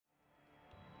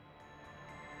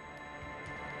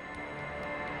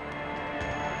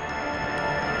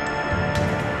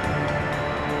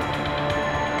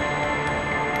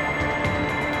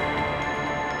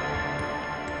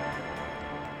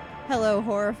Hello,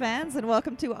 horror fans, and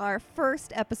welcome to our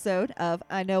first episode of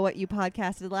I Know What You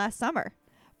Podcasted Last Summer,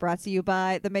 brought to you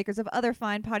by the makers of other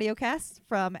fine podcasts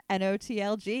from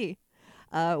NOTLG.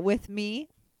 With me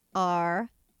are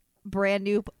brand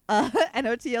new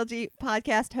NOTLG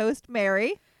podcast host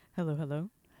Mary. Hello, hello.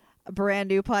 Brand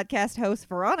new podcast host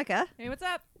Veronica. Hey, what's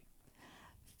up?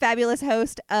 Fabulous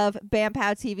host of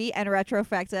BAMPOW TV and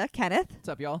Retrofacta, Kenneth. What's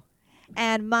up, y'all?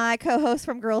 And my co-host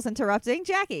from Girls Interrupting,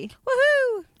 Jackie.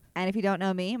 Woohoo! And if you don't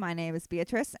know me, my name is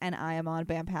Beatrice, and I am on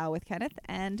BAMPOW with Kenneth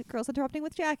and Girls Interrupting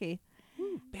with Jackie.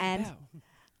 And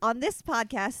on this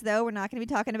podcast, though, we're not going to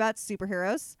be talking about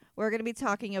superheroes. We're going to be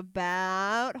talking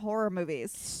about horror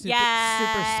movies. Super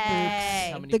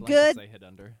spooks. How many The blankets good- I hid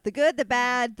under? The good, the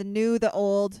bad, the new, the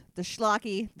old, the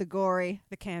schlocky, the gory,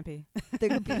 The campy. the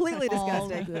completely All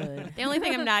disgusting. good. The only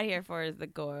thing I'm not here for is the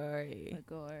gory. The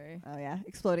gore. Oh, yeah.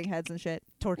 Exploding heads and shit.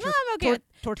 Torture. No, I'm okay. with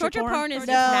Torture porn is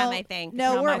No. just not my thing.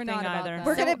 No, Not we're, my We're not thing about either. that.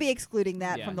 we're going to So- be excluding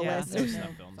that Yeah. from the Yeah. list. There's No,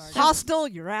 snuff films. sorry. Hostile,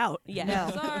 you're out. Yeah. No.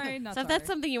 Sorry, not So if sorry. that's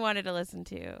something you wanted to listen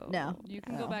to. No. You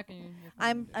can No. go back and you're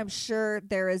fine. I'm sure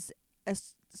there is a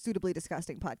suitably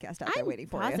disgusting podcast out there I'm waiting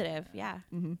for positive. Yeah.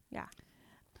 you. Mm-hmm.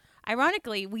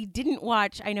 Ironically, we didn't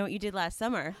watch I Know What You Did Last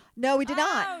Summer. No, we did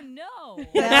not. Oh no.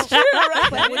 That's true, right?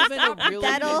 That would have been a really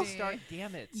That'll- good start.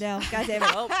 Damn it. No, God damn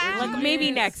it. Well, Like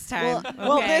maybe next time.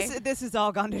 Well, okay. this has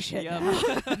all gone to shit. Yep.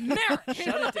 now.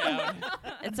 Shut it down.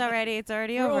 it's already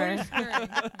We're over. already scary.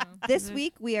 No, This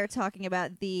week we are talking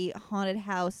about the haunted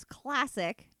house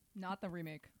classic. not the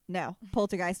remake. No,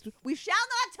 Poltergeist. We shall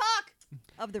not talk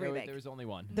of the There remake. was only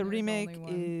one. The There's remake only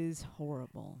one. is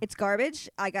horrible. It's garbage.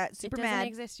 I got It super doesn't mad.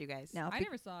 exist, you guys. No, I be-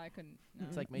 never saw. I couldn't. No.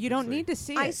 It's like You don't Matrix need 3. to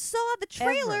see I it. saw the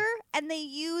trailer and they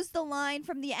used the line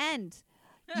from the end.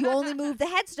 You only move the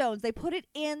headstones. They put it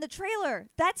in the trailer.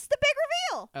 That's the big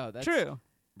reveal. Oh, that's True.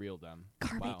 real dumb.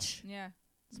 Garbage. Yeah.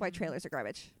 That's why trailers are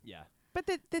garbage. Yeah. But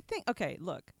the thing, okay,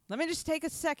 look, let me just take a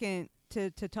second to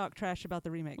talk trash about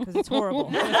the remake because it's horrible.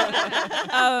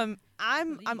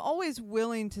 I'm always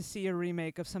willing to see a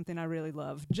remake of something I really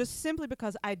love, just simply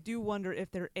because I do wonder if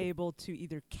they're able to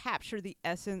either capture the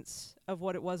essence of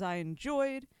what it was I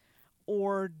enjoyed,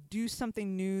 or do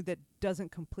something new that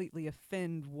doesn't completely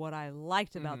offend what I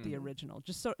liked about the original.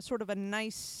 Just sort of a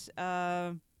nice,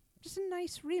 just a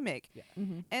nice remake. Yeah.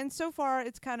 Mm-hmm. And so far,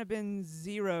 it's kind of been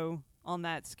 0 on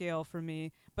that scale for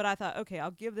me. But I thought, okay,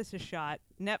 I'll give this a shot.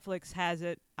 Netflix has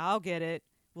it. I'll get it.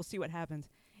 We'll see what happens.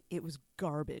 It was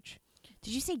garbage.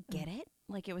 Did you say get it?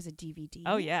 Like it was a DVD?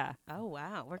 Oh, yeah. Oh,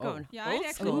 wow. We're Oh. going Yeah, I old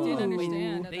actually school. did Ooh.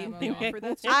 understand at They that moment. offer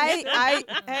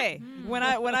that Hey, when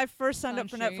I first signed up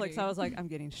for Sounds Netflix, shady. I was like, I'm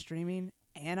getting streaming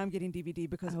and I'm getting DVD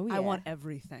because Oh, I yeah. want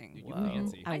everything. You get Whoa.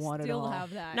 fancy. I want it still all.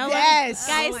 have that. No, Yes!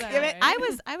 guys, give it.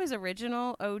 I was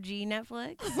original OG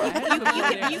Netflix.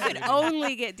 Yeah. you could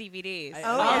only get DVDs. I-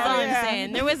 Oh, That's yeah. all I'm Yeah.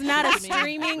 saying. There was not a Rip 'em.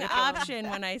 streaming Rip 'em. option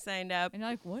when I signed up. And you're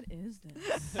like, what is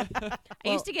this? I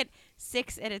used to get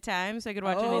 6 at a time, so I could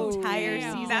watch Oh, an entire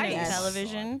damn. season Nice. of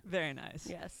television. Very nice.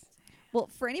 Yes. Well,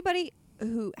 for anybody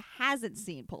who hasn't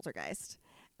seen Poltergeist,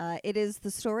 it is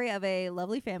the story of a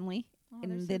lovely family Oh, in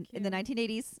they're the so in the cute.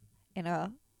 1980s in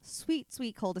a sweet,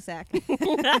 sweet cul-de-sac.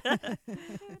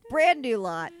 Brand new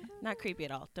lot. Not creepy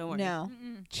at all. Don't worry. No,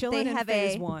 Mm-mm. Chilling They in have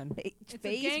phase a- 1. It's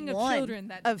phase a gang of one. children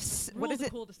that What rule is the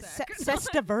it? cul-de-sac.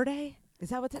 Sesta Verde? Is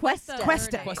that what it's Cuesta.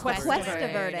 Cuesta. Cuesta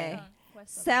Verde. Verde.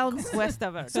 sounds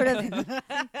Cuesta Verde. sort of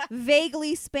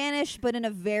vaguely Spanish, but in a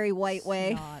very white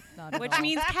way. Not at Which all.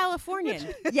 means Californian.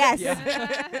 Yes, Yeah.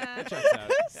 That checks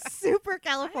out. super I have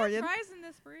Californian. fries in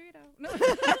this burrito. No.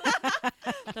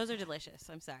 Those are delicious.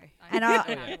 I'm sorry. And Oh,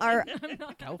 yeah. I'm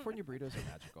not California burritos are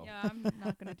magical. Yeah, I'm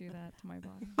not gonna do that to my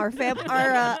body.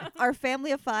 Our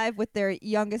family of 5 with their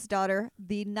youngest daughter,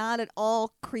 the not at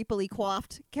all creepily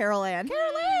coiffed Carol Ann.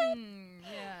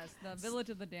 Yes, the Village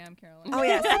of the Damned Caroline. Oh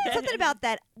yeah, something about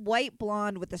that white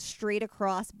blonde with the straight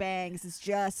across bangs is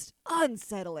just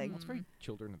unsettling. Well, it's very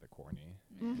children of the corny.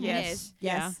 Yes. It is.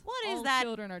 Yes. What All is that?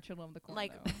 children are children of the corn,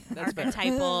 like, though. That's fair.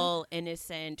 Archetypal,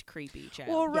 innocent, creepy child.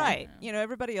 Well, Yeah. right. Yeah. You know,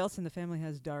 everybody else in the family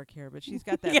has dark hair, but she's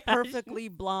got that Yeah. perfectly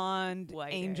blonde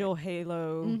White angel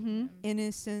halo, Mm-hmm.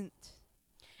 innocent.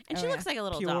 and Oh, she yeah. looks like a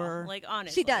little Pure. doll. Like,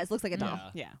 honestly. She does. Looks like a doll. Yeah.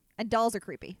 Yeah, And dolls are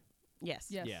creepy. Yes.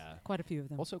 Yes. Yeah. quite a few of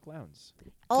them. Also clowns.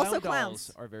 Also Clown clowns.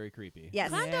 dolls are very creepy. Yes.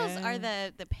 Clown dolls Yeah. are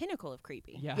the pinnacle of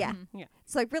creepy. Yeah. Yeah. Mhm.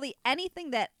 So like really anything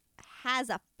that has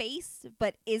a face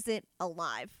but isn't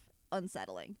alive,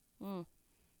 unsettling Mm.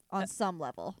 on some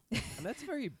level. And that's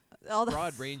very all the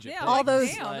broad range of Yeah, things. all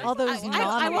those damn. all those I won't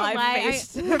non-live lie.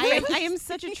 based. I am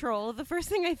such a troll. The first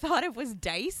thing I thought of was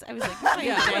dice. I was like, "You're playing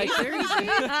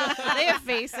Yeah, dice." They have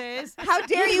faces. How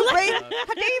dare you bring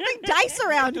dice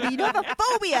around me? You don't have a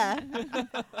phobia.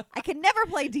 I can never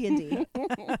play D&D.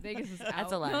 Vegas is That's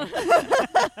out. a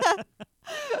lie.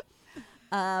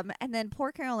 And then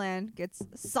poor Carol Ann gets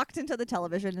sucked into the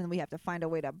television, and we have to find a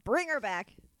way to bring her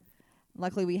back.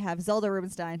 Luckily, we have Zelda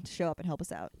Rubinstein to show up and help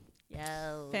us out.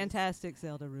 Yo. Fantastic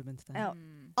Zelda Rubinstein. Oh,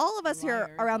 Mm. all of us here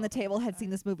Liar, around the Zelda table had Rubinstein. seen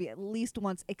this movie at least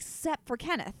once, except for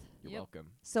Kenneth. You're Yep.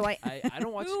 welcome. So I I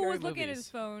don't watch Who scary was looking at his movies.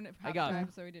 phone half the got-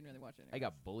 time, so he didn't really watch it. I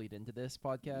got bullied into this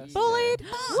podcast. Bullied?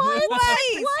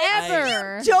 and-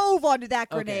 Ever. dove onto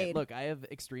that Okay, grenade. look, I have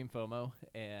extreme FOMO,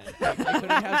 and I couldn't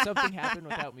have something happen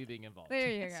without me being involved. There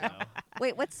you go.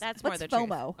 Wait, what's That's more what's the truth.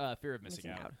 FOMO? Fear of missing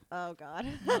Missing out. Oh God.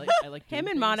 I like Him doing and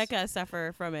things- Monica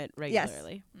suffer from it Yes.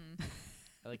 regularly. Mm.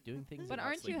 I like doing things. But without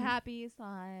aren't you sleeping. happy you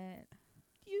saw it?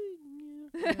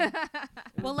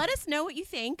 Well, let us know what you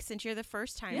think since you're the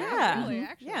first timer. Yeah. Really, Mhm.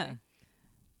 actually. Yeah.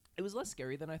 It was less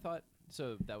scary than I thought,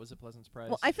 so that was a pleasant surprise.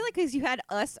 Well, I feel like because you had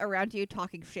us around you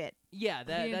talking shit. yeah, that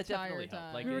The that entire definitely time.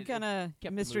 helped. Like We were it kind of kept the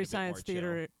mood a Mystery bit Science more chill.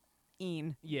 Theater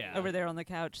yeah over there on the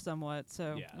couch somewhat.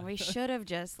 So Yeah. We should have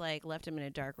just like left him in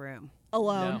a dark room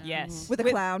Alone. No. yes, With a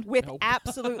clown. with Nope.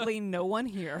 absolutely no one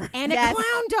here. and Yes. a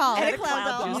clown doll. And a clown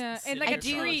doll. Just Yeah, sitting and like I a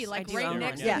do- tree, I like do right own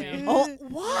next one. to Yeah. him. Oh,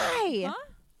 why? Huh?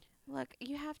 Look,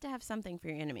 you have to have something for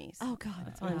your enemies. Oh God.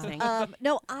 That's all I'm saying.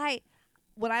 No,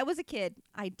 when I was a kid,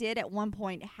 I did at one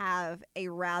point have a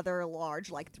rather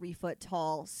large, like 3 foot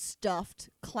tall, stuffed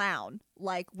clown,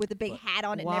 like with a big But hat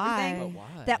on it why? and everything, But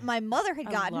why? that my mother had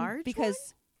A gotten large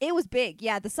because it was big.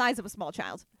 Yeah, the size of a small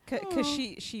child. Because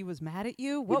Oh. she was mad at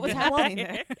you. What was Well, happening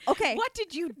there? Okay. What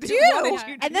did you do? do?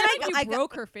 Yeah. And then you I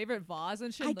broke her favorite vase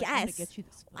and shit. I like, I'm gonna guess. get you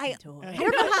this I- fucking toy. I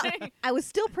don't know how. I was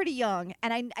still pretty young,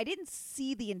 and I didn't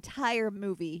see the entire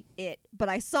movie, but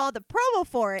I saw the promo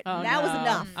for it, Oh, and that was no.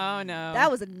 enough. Oh no,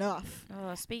 That was enough.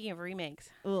 Oh, speaking of remakes,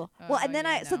 Ugh. Well, and then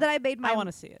yeah, so no. then I made my I want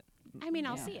to see it. I mean,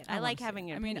 I'll Yeah. see it. I I wanna like see having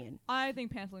it. an I mean, opinion. I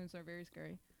think pantaloons are very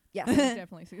scary. yes. I can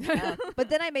definitely see that. But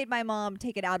then I made my mom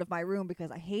take it out of my room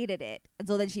because I hated it, and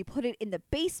so then she put it in the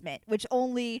basement, which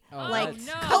only Oh, like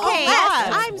no. Okay,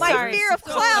 coalesced I'm my sorry. fear of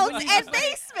So clowns when you and just, like,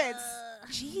 basements.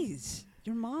 Jeez,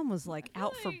 your mom was like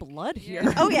out for Like, blood yeah.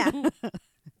 here. Oh yeah,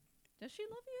 Does she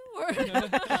love you?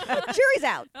 Or jury's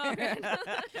out. okay.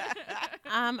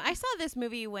 I saw this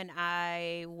movie when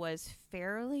I was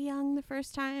fairly young the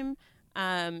first time.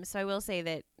 So I will say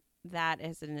that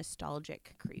is a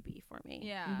nostalgic creepy for me.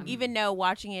 Yeah. Mhm. Even though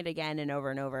watching it again and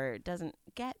over it doesn't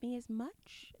get me as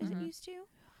much as it Mhm. used to.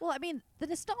 Well, I mean, the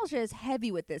nostalgia is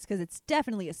heavy with this because it's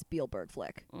definitely a Spielberg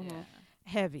flick. Mhm. Yeah.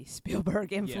 Heavy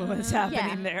Spielberg influence Yeah.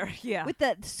 happening there. Yeah, With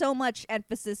so much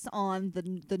emphasis on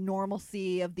the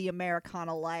normalcy of the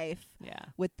Americana life, yeah.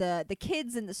 with the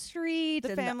kids in the street, The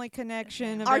and family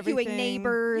connection of arguing everything.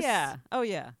 neighbors. Yeah. Oh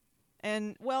yeah.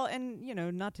 And you know,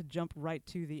 not to jump right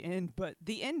to the end, but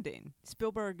the ending.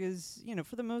 Spielberg is, you know,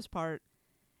 for the most part,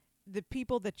 the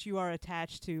people that you are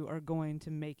attached to are going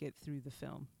to make it through the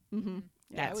film. Mm-hmm.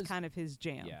 Yeah, I That's was- kind of his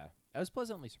jam. Yeah, I was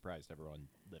pleasantly surprised everyone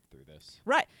lived through this.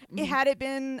 Right. Mhm. It had it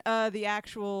been the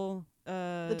actual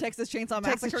The Texas Chainsaw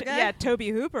Texas Massacre Cha- guy. yeah, Toby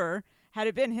Hooper. Had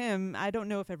it been him, I don't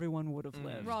know if everyone would have Mm.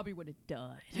 lived. Robbie would have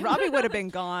died. Robbie would have been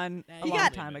gone a He long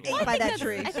got time ate ago. by that that's-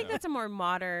 tree. I think that's a more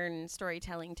modern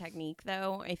storytelling technique,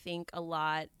 though. I think a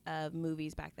lot of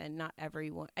movies back then, not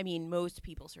everyone, I mean, most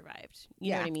people survived.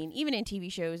 You know Yeah. what I mean? Even in TV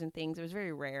shows and things, it was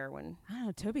very rare when. I don't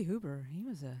know, Toby Hooper,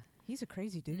 he's a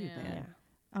crazy dude, Yeah. man. Yeah,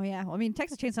 Oh yeah. Well, I mean,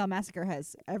 Texas Chainsaw Massacre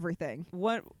has everything.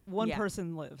 One Yeah.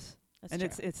 person lives, that's and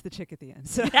true. it's the chick at the end.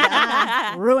 So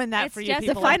Yeah. ruin that It's for you just The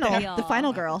people. out final, there. the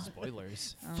final girl.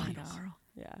 Spoilers. Oh my Final God. girl.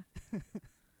 Yeah.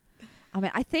 I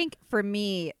mean, I think for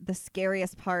me, the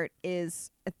scariest part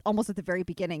is almost at the very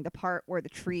beginning, the part where the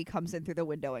tree comes in through the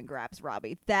window and grabs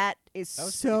Robbie. That is That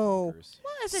was so. pretty bonkers.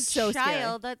 Well, as a So scary.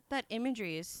 child, that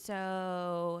imagery is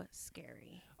so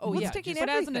scary. Oh What's yeah, sticking just- But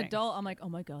as an everything. adult, I'm like, oh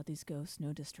my God, these ghosts,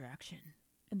 no distraction.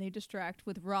 And they distract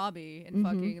with Robbie and Mhm.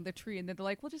 fucking the tree, and then they're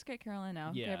like, "We'll just get Caroline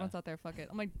now. Okay, Yeah. everyone's out there. Fuck it."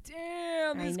 I'm like,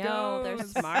 "Damn, I these know, they're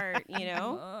ghosts." smart, you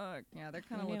know? Fuck. Yeah, they're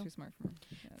kind I of a know. little too smart for me.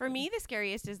 Yeah, For me, the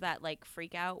scariest is that like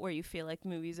freak out where you feel like the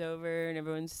movie's over and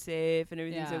everyone's safe and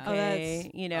everything's Yeah. Oh, okay.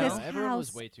 that's- You know, This everyone was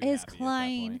house way too is happy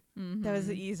clean. At that point. Mhm. That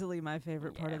was easily my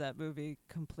favorite part Yeah. of that movie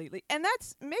completely. And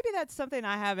that's something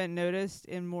I haven't noticed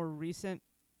in more recent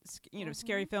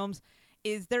scary films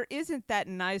is there isn't that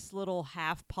nice little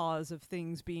half pause of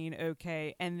things being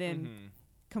okay and then Mhm.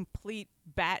 complete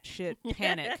batshit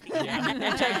panic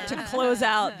Yeah. to close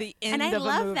out the end And I of a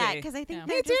love movie. that because I think Yeah.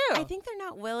 they're Me just, too. I think they're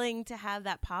not willing to have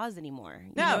that pause anymore.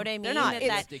 You No, know what I mean? they're not. That,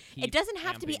 It's that it doesn't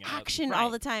have to be action all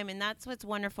the time, and that's what's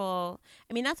wonderful.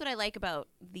 I mean, that's what I like about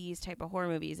these type of horror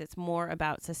movies. It's more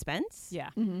about suspense. Yeah.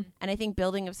 Mm-hmm. And I think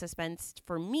building of suspense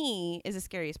for me is the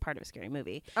scariest part of a scary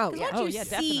movie. Oh 'Cause yeah. once Oh, you yeah, see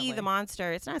definitely. the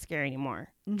monster, it's not scary anymore.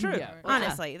 Mhm. True. Yeah.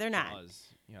 Honestly, they're not.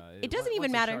 Jaws, you know, It doesn't even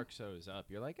once matter. A shark shows up,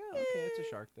 you're like, oh, okay, it's a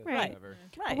shark. Then Right. whatever.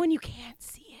 But when you can't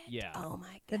see it, Yeah. oh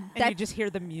my Then god. And you just hear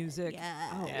the music.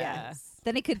 Yeah. Oh, yeah. Yes.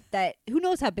 Then it could who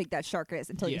knows how big that shark is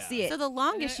until you Yeah. see it. So the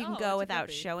longest you oh, can it's go a without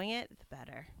puppy. showing it, the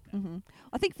better. hmm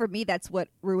I think for me that's what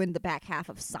ruined the back half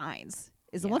of Signs.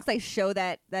 Is Yeah. once they show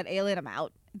that alien, I'm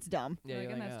out. It's dumb. Yeah, Like,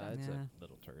 you're and like, that's oh, done. it's Yeah. a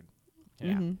little turd.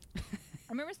 Yeah. Mhm.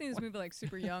 I remember seeing this movie like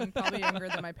super young, probably younger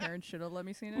than my parents should have let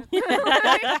me see it.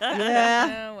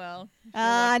 Yeah. Well.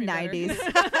 Ah, should've watched me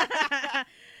 90s. better.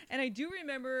 And I do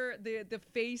remember the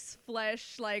face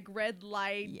flesh like red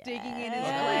light digging in his Yes.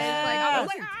 eyes. Like I was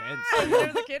That's like, intense. ah! When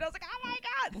I was a kid, I was like, oh my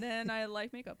god. And then I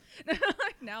like makeup.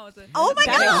 Now it's a Oh my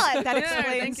That God! That Yeah,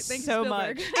 explains thank you, so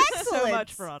Spielberg. much. Excellent. So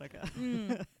much, Veronica.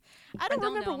 Mm. I don't don't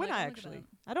remember know, when like, I I'll look it actually. up.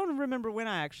 I don't remember when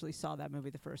I actually saw that movie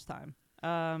the first time.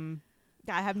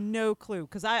 I have no clue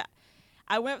because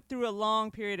I went through a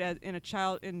long period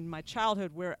in my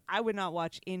childhood where I would not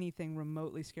watch anything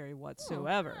remotely scary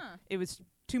whatsoever. huh. It was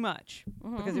too much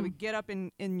because it would get up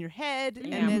in your head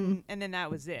Yeah. and then that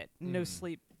was it. No Mhm.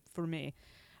 sleep for me.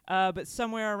 But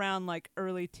somewhere around like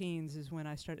early teens is when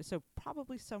I started. So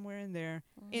probably somewhere in there,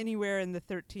 anywhere in the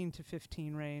 13 to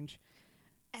 15 range.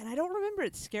 And I don't remember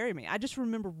it scaring me. I just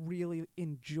remember really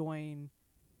enjoying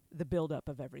the buildup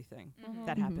of everything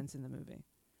that Mhm. happens in the movie.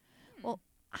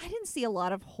 I didn't see a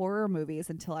lot of horror movies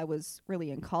until I was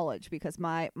really in college because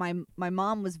my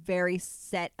mom was very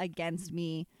set against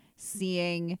me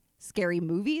seeing scary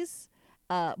movies.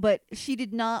 But she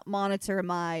did not monitor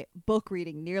my book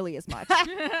reading nearly as much.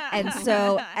 And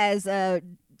so as a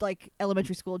like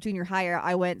elementary school, junior higher,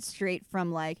 I went straight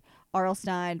from like R.L.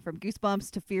 Stein, from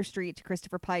Goosebumps to Fear Street to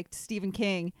Christopher Pike to Stephen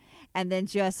King, and then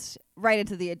just right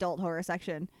into the adult horror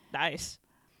section. Nice.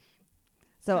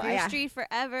 So Fear I, Street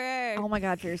forever. oh my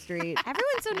God, Fear Street.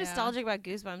 Everyone's so Yeah. nostalgic about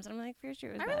Goosebumps. I'm like, Fear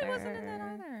Street was I better. really wasn't in that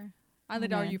either. I Oh, the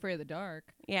Are man. You Afraid of the Dark?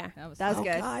 Yeah. That was fun.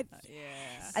 good. God. Yeah.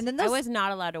 And then I those was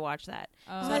not allowed to watch that.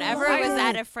 Oh. So whenever I I was did.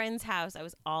 at a friend's house, I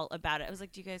was all about it. I was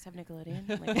like, "Do you guys have Nickelodeon?"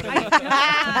 I'm like, Hey,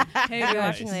 What are you guys.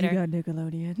 watching later?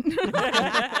 Nickelodeon. you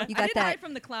I got did that. hide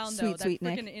from the clown though. sweet, That sweet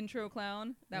Nick. freaking intro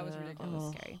clown. That was ridiculous.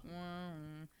 Oh. Scary.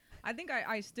 I think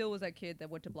I still was that kid that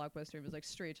went to Blockbuster and was like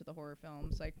straight to the horror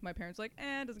films. Like my parents were like,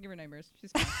 doesn't give her nightmares.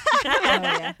 She's fine. Oh,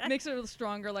 yeah. Makes her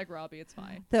stronger like Robbie. It's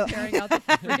fine. So- Tearing out the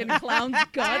freaking clown's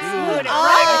guts. Dude,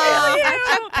 Oh,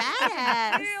 such a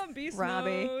badass. Damn, beast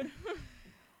Robbie. mode.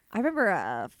 I remember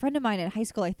a friend of mine in high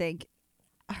school, I think,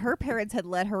 her parents had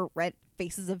let her rent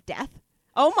Faces of Death.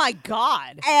 Oh my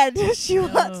God. And she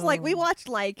was like, we No. watched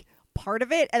like part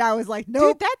of it, and I was like,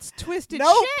 nope, Dude, that's twisted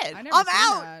Nope. shit. I never I'm seen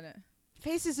out. that.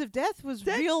 Faces of Death was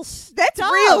That- real that's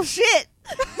stuff. real shit.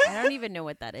 I don't even know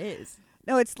what that is.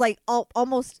 No, it's like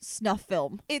almost snuff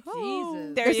film. It's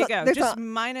Jesus. There There's you a- go. there's Just a-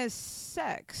 minus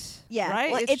sex. Yeah,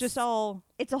 Right? well, it's it's- just all.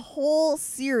 It's a whole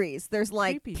series. There's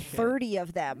like Creepy shit. 30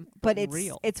 of them, but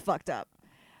Real. it's fucked up.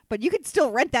 But you could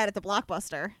still rent that at the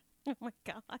Blockbuster. Oh my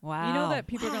god. Wow. You know that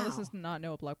people are Wow. gonna listen to not know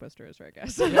what Blockbuster is, right,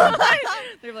 guys? Yeah.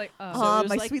 They're like, Oh, it was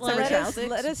my like sweet Planet summer of child.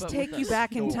 Let us but take with you a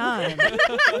back in store. time.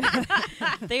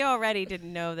 They already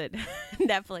didn't know that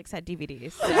Netflix had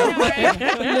DVDs. So.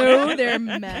 no, they're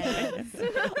mad.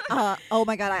 Oh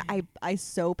my God, I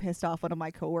so pissed off one of my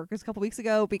coworkers a couple weeks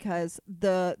ago because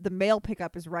the mail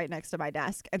pickup is right next to my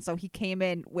desk, and so he came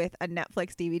in with a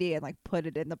Netflix DVD and like put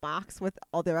it in the box with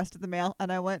all the rest of the mail,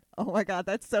 and I went, oh my God,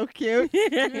 that's so cute.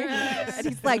 And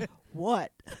he's like,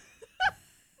 what?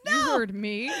 You heard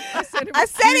me. I said it I was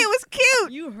said cute. it was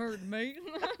cute. You heard me.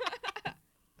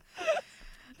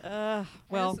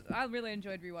 Well, I really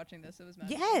enjoyed rewatching this. It was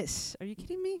magical. yes. Are you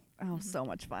kidding me? Oh, so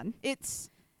much fun. It's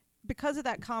because of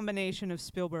that combination of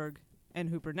Spielberg and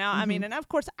Hooper. Now, I mean, and of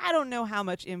course, I don't know how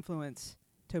much influence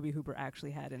Tobe Hooper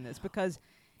actually had in this because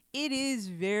it is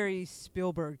very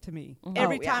Spielberg to me. Mhm.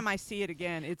 Every Oh, yeah. time I see it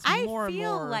again, it's I more and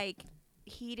feel more. like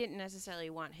he didn't necessarily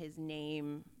want his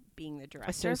name being the director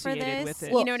Associated for this. with it.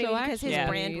 You know Well, what I so mean? Because his actually,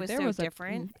 brand was there so was a-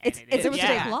 different. It's it it's is. a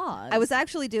Yeah. mistake. Laws. I was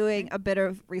actually doing a bit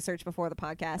of research before the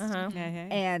podcast, Uh-huh.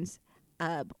 and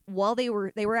while they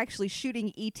were actually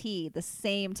shooting E.T. the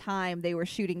same time they were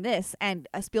shooting this, and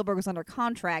Spielberg was under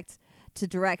contract to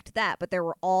direct that, but there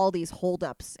were all these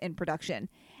holdups in production,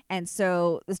 And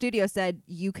so the studio said,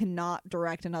 you cannot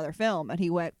direct another film. And he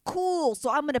went, cool, so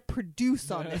I'm going to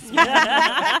produce on this one.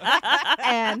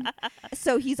 And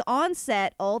so he's on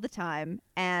set all the time.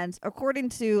 And according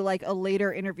to like a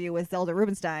later interview with Zelda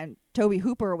Rubinstein, Tobe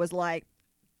Hooper was like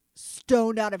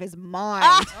stoned out of his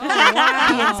mind the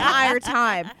entire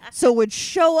time. So would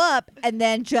show up and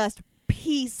then just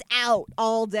peace out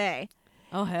all day.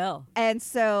 Oh, hell. And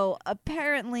so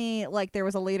apparently, like, there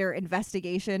was a later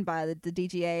investigation by the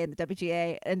DGA and the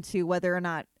WGA into whether or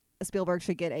not Spielberg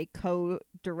should get a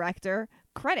co-director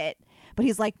credit. But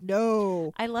he's like,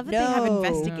 no. I love that they have No.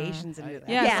 investigations into that.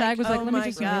 Yeah, Yeah. SAG was like, Oh let me my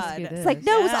just God. investigate this. It's like,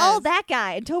 no, it was all Yes. that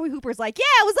guy. And Tobe Hooper's like, yeah,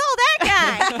 it was all that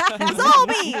guy. It was all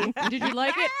me. Did you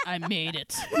like it? I made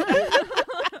it.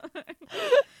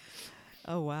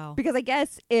 Oh, wow. Because I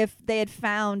guess if they had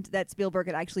found that Spielberg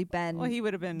had actually been Well, he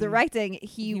would have been directing,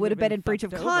 he would have been in breach of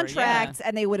fucked over, yeah. contract,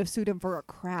 and they would have sued him for a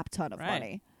crap ton of Right.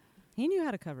 money. He knew how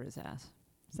to cover his ass.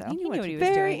 So He knew what he was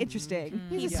very doing. interesting. Mhm.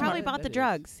 He He's probably smart. bought the That is.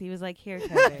 drugs. He was like, here,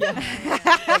 Toby.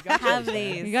 Have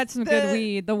these. You got some good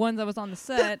weed. The ones that was on the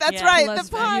set. That's Yeah. right. Less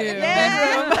The for pot you. in the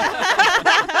Yeah.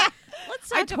 bedroom.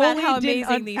 Let's I talk about how totally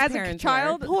amazing these as parents a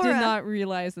child, were. did Poor- not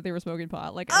realize that they were smoking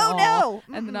pot. Like, at Oh, all.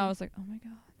 no. And then I was like, oh my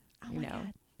god, Oh You my know.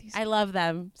 God. these I love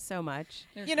them so much.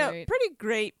 they're You know, great. pretty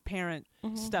great parent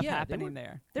Mhm. stuff Yeah, they happening were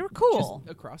there. They were cool.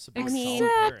 Just across the board. I mean-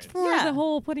 solid Except parents. for Yeah. the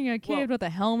whole putting a kid Well- with a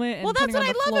helmet and Well, that's putting what on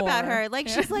I the love about floor. her. Like,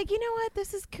 Yeah. she's like, you know what?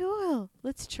 This is cool.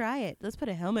 Let's try it. Let's put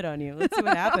a helmet on you. Let's see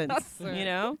what happens. Right. You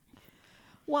know?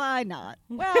 Why not?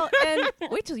 Well, and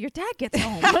Wait till your dad gets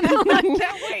home. I can't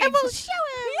wait. And we'll show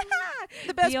him.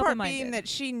 the best Be part open-minded. being that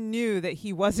she knew that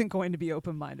he wasn't going to be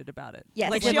open-minded about it. Yes.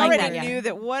 Like Would she like already that, yeah. knew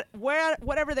that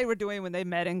whatever they were doing when they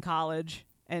met in college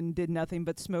and did nothing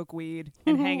but smoke weed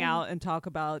and hang out and talk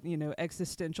about,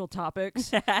 existential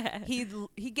topics.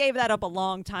 He gave that up a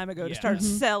long time ago to Yeah. start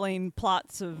Mhm. selling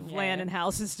plots of Yeah. land and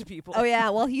houses to people. Oh, yeah.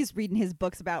 Well, he's reading his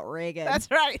books about Reagan.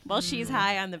 That's right. While she's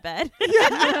high on the bed.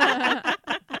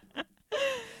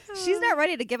 She's not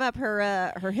ready to give up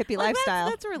her hippie Well, lifestyle.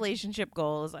 That's relationship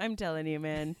goals. I'm telling you,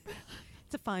 man.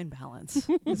 It's a fine balance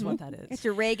is what that It's is.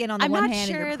 your Reagan on the I'm one not hand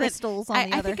and sure your that crystals on I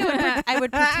the other. think I would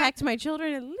protect my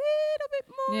children a little bit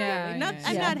more. Yeah, Not, yeah.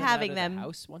 I'm Yeah. not Them out having of the them.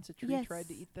 house once a tree Yes. tried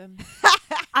to eat them.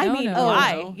 I No, mean, no.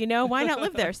 why? No. You know, why not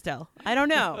live there still? I don't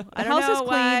know. I The don't house know is clean.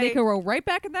 why. They can roll right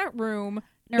back in that room.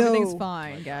 Everything's No.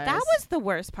 fine, guys. That was the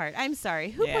worst part. I'm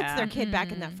sorry. Who puts Yeah. their kid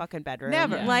back in that Mhm. fucking bedroom?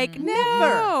 Never. Yeah. Like, Mhm.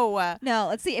 no. No,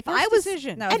 let's see. If First I was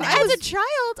decision. no, And if I as was, a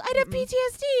child, I'd have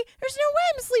PTSD. There's no way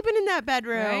I'm sleeping in that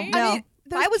bedroom. Right? No. I mean,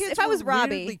 I was- kids if I was were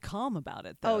Robbie- weirdly calm about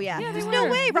it. Though. oh yeah, Yeah, there's they no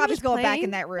were. way They were Robbie's just going back playing.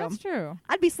 in that room. That's true.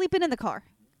 I'd be sleeping in the car.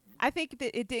 I think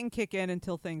that it didn't kick in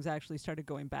until things actually started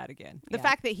going bad again. The Yeah.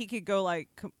 fact that he could go like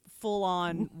full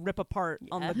on rip apart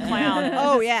on the Yeah. clown.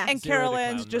 Oh yeah, And Zero to Carol clown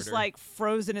Ann's just murder. like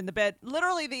frozen in the bed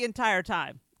literally the entire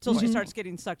time till she Mhm. starts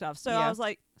getting sucked off. So Yeah. I was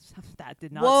like, that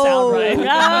did not Whoa. sound right.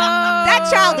 That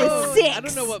child is Oh, 6. I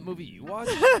don't know what movie you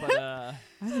watched, but I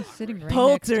was sitting right next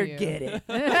Polter, to you. get it.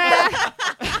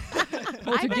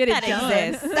 Polter, I bet get it that done.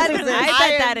 exists. That exists. I I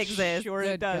bet am that exists. Sure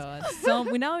Good it does. God. So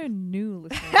we now have new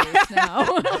listeners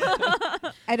now.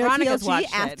 And Veronica's OTLG watched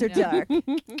it. after Yeah. dark.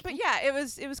 But yeah, it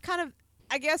was kind of,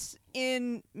 I guess,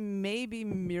 in maybe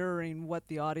mirroring what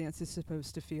the audience is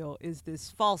supposed to feel is this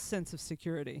false sense of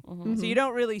security. Mhm. So you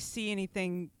don't really see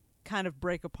anything kind of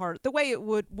break apart the way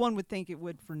one would think it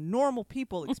would for normal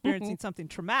people experiencing something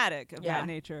traumatic of Yeah. that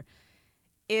nature.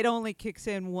 It only kicks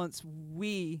in once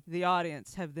we, the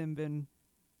audience, have then been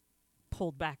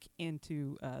pulled back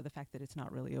into the fact that it's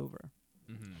not really over.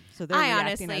 Mhm. So they're I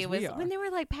reacting honestly as was we are. when they were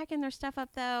like packing their stuff up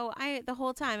though. The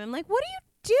whole time I'm like, what are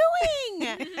you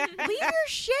doing? Leave your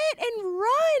shit and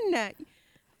run.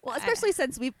 Well, especially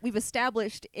since we've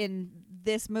established in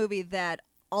this movie that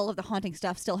all of the haunting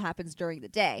stuff still happens during the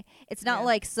day. It's not Yeah.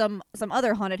 like some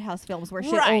other haunted house films where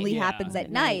shit Right. only Yeah. happens at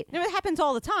At night. No, it happens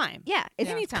all the time. Yeah, it's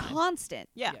Yeah. Anytime. constant.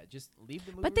 Yeah. Just leave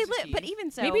the movie. But they but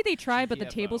even so, Maybe they tried, but the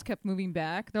CFO. tables kept moving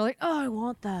back. They're like, "Oh, I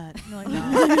want that." And you're like,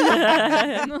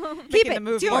 "No." Keep Making it. the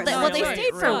movie It's yours. well, they Right,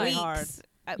 stayed for really weeks. hard.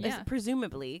 Yeah.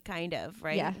 Presumably, kind of,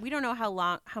 right? Yeah. We don't know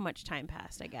how much time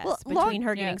passed, I guess, Well, between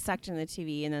her Yeah. getting sucked in the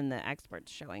TV and then the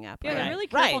experts showing up. Yeah, right? they're really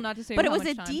careful Right. not to say. But it how was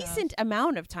a much time decent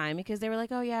amount of time because they were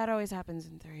like, "Oh yeah, it always happens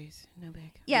in threes. No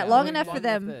big." Yeah, long like, enough for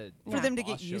them. that For the them to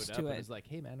boss get used showed to up and it. was like,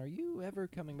 "Hey man, are you ever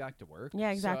coming back to work?" Yeah,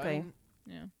 So exactly. I'm-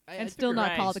 Yeah. I And still figured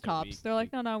not at call least the a cops. week- They're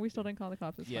like, "No, we still didn't call the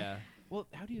cops." It's fine." Yeah. Well,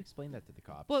 how do you explain that to the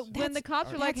cops? Well, when the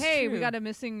cops are like, that's "Hey, we true. got a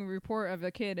missing report of a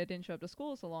kid that didn't show up to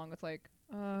school so long," it's like,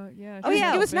 yeah. Oh,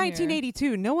 yeah. It was been here."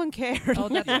 1982. No one cared. Oh,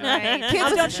 that's Yeah. right.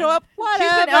 Kids don't show up. She's been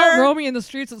out Whatever. roaming in the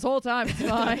streets this whole time. It's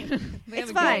fine. They have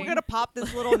It's a fine. We're gang. gonna pop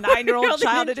this little 9-year-old Girl,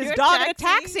 child they and his do a dog in a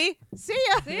taxi. taxi. See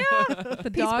ya. Yeah.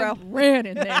 The Peace, dog bro. ran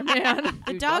in there, man.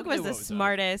 The Dude, dog knew was what the was up.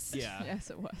 smartest Yeah. Yes,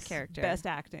 it was. character. Best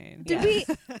acting. Did we?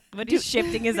 But he's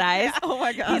shifting his eyes. Oh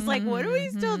my god. He's like, what are we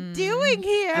still doing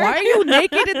here? Why are you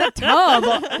naked in the tub?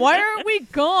 Why aren't we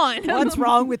gone? What's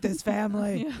wrong with this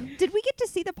family? Did we get to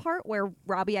see the part where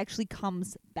Robbie actually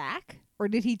comes back, or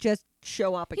did he just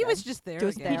show up He again? was just there.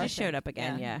 Just again. He there. just showed up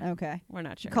again, yeah. Okay. We're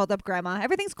not sure. Called up grandma.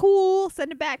 Everything's cool.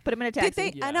 Send him back. Put him in a Did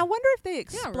taxi. they? Yeah. And I wonder if they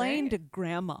explained right? to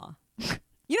grandma.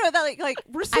 You know that like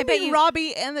we're I bet seeing you-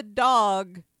 Robbie and the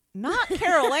dog, not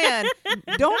Carol Ann.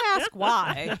 Don't ask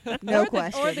why. No Or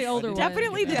question. the older one.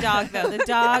 Definitely the Yeah. dog though.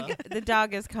 The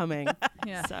dog is coming.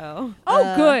 Yeah. So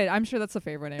Oh, good. I'm sure that's the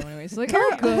favorite name, anyways. Like,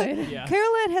 oh, good. Yeah.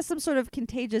 Carol Ann has some sort of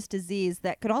contagious disease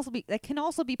that can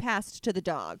also be passed to the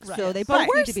dog. Right. So they Yes. both but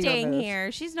we're need to be staying removed.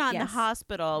 here. She's not in the Yes.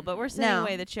 hospital, but we're sending No.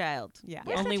 away the child. Yeah.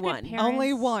 We're Only such good one. parents.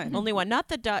 Only one. Only one. Not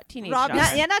the teenage Robbie- daughter.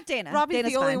 Not, yeah, not Dana. Robbie's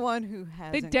Dana's the only fine. one who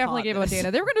has. They definitely gave up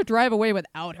Dana. They were going to drive away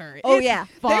without her. Oh, It's yeah.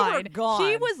 They were fine. gone.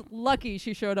 She was lucky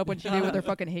she showed up when she did with her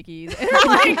fucking hickeys.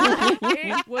 Like,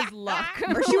 it was luck.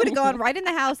 Or she would have gone right in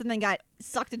the house and then got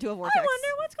sucked into a vortex. I wonder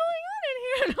what's going on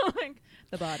in here. Like,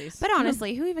 the bodies. But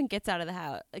honestly, who even gets out of the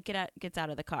house? Gets out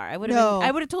of the car. I would have. No. I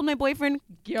would have told my boyfriend,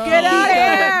 Yo. "Get out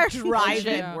of here!" Drive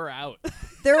it. Yeah. We're out.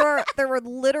 there were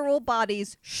literal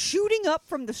bodies shooting up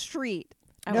from the street.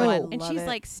 I No. would. And Love she's it.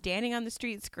 like standing on the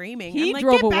street screaming. He I'm like,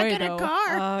 drove get back away, in a though.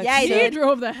 car. Yeah, he He did.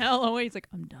 drove the hell away. He's like,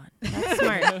 I'm done. That's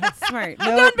smart. That's smart.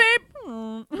 No, Done,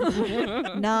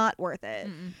 babe. not worth it.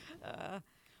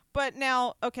 But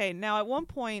now, okay, now at one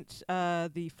point,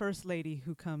 the first lady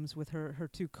who comes with her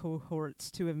two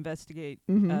cohorts to investigate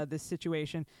Mhm. this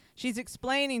situation, she's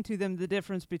explaining to them the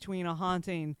difference between a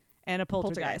haunting and a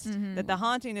poltergeist. Mhm. That the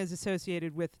haunting is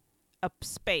associated with a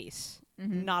space,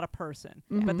 Mhm. not a person.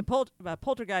 Mhm. But the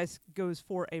poltergeist goes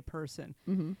for a person.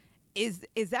 Mm-hmm.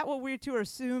 Is that what we're to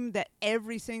assume, that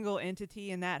every single entity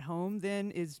in that home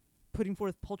then is putting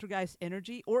forth poltergeist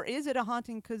energy, or is it a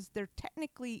haunting because they're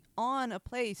technically on a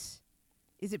place?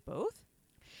 Is it both?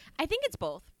 I think it's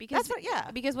both because That's what-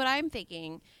 yeah. Because what I'm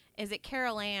thinking is that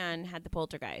Carol Ann had the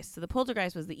poltergeist. So the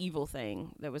poltergeist was the evil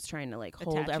thing that was trying to like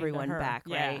hold Attaching to everyone her, back,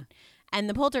 yeah. right? And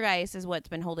the poltergeist is what's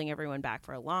been holding everyone back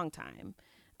for a long time.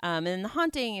 And then the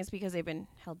haunting is because they've been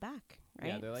held back, right?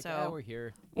 Yeah, they're like, so we're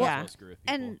here. Well, Let's go screw with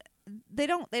people. And they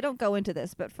don't go into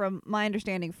this, but from my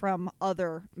understanding from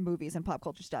other movies and pop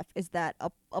culture stuff is that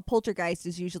a poltergeist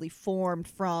is usually formed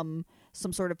from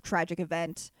some sort of tragic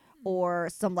event or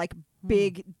some like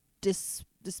big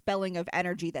dispelling of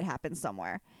energy that happens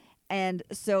somewhere. And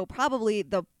so probably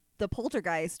the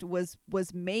poltergeist was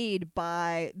made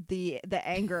by the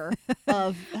anger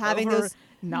of having Over those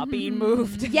not being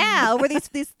moved. yeah, over this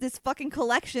fucking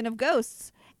collection of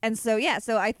ghosts. And so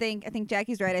so I think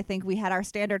Jackie's right. I think we had our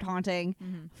standard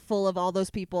haunting full of all those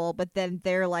people, but then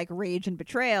their like rage and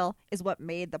betrayal is what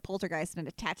made the poltergeist and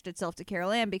attached itself to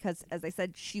Carol Ann because, as I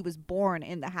said, she was born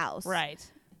in the house.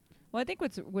 Right. Well, I think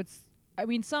what's I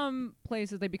mean, some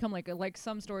places they become like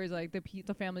some stories like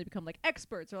the family become like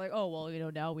experts. They're like, oh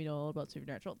well, now we know all about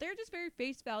supernatural. They're just very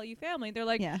face value family. They're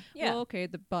like, Yeah. well, okay,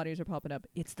 the bodies are popping up.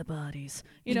 It's the bodies,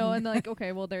 and like,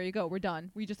 okay, well, there you go, we're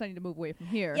done. We just need to move away from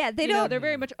here. Yeah, they You know, don't- they're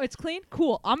very much. It's clean,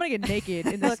 cool. I'm gonna get naked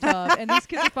in this tub, and these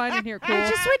kids are fine in here, cool. I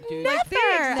just would Dude. never. Like, they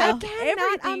I accept cannot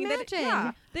everything that imagine.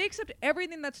 yeah, they accept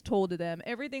everything that's told to them.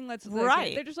 Everything that's like,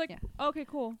 Right. They're just like, Yeah. okay,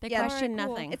 cool. They Yeah. question Alright,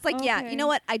 cool. nothing. It's like, yeah, Okay. you know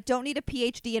what? I don't need a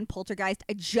PhD in poltergeist.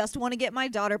 I just want to get my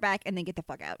daughter back and then get the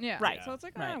fuck out. Yeah, Right. So it's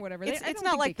like, Right. whatever. It's, I it's don't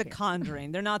not think like they The care.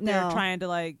 Conjuring. They're not there No. trying to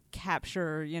like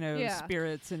capture, Yeah.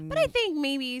 spirits and. But I think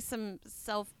maybe some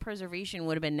self-preservation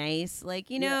would have been nice. Like,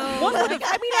 you Yeah. know, One like, would've-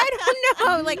 I mean, I don't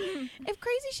know. Like, if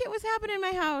crazy shit was happening in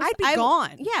my house, I'd be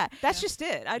gone. Yeah. That's just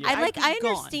it. I'd, Yeah. I'd be I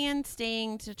gone. understand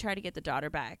staying to try to get the daughter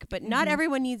back, but not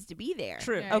everyone needs to be there.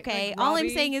 True. Yeah. Okay. Like All I'm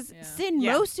Robbie, saying is yeah. send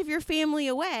Yeah. most of your family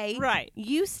away. Right.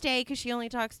 You stay because she only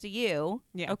talks to you.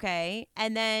 Yeah. Okay.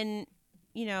 And then,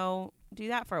 do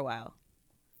that for a while.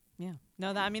 Yeah.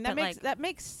 No, that But, that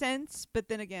makes sense. But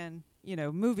then again,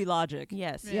 movie logic.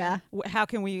 Yes. Yeah. How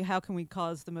can we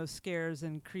cause the most scares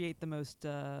and create the most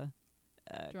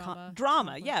Drama.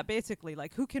 drama? Conflict. Yeah, basically.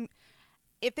 Like,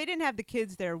 if they didn't have the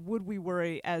kids there, would we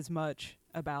worry as much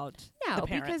about No, the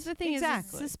parents? because the thing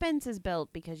Exactly. is, suspense is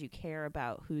built because you care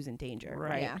about who's in danger,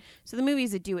 right? Yeah. So the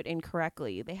movies that do it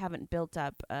incorrectly, they haven't built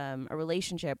up a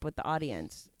relationship with the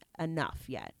audience enough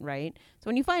yet, right? So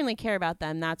when you finally care about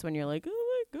them, that's when you're like,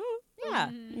 oh my god, Yeah.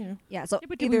 Mhm. you know. Yeah. So Yeah,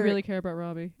 but do either we really care about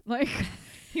Robbie? Like,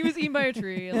 He was eaten by a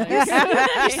tree. Like, You're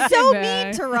so came mean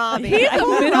back. to Robbie. He's a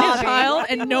Poor minute Robbie. child,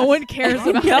 and no one cares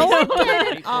about No him. one cared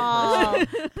at Grateful all.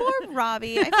 person. Poor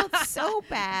Robbie. I felt so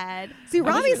bad. See,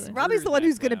 Robbie's Robbie's really Robbie's the weird one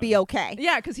who's gonna be background. okay.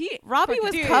 Yeah, because he Robbie fucking-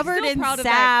 was dude, covered still in proud of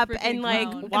that sap freaking and like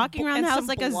clown. walking around and the house some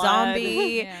like a blood.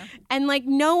 zombie, Yeah. and like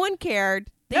no one cared.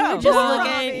 They No, were just poor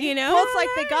looking, Robbie. you know. Well, it's like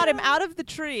they got him out of the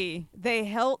tree. They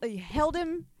held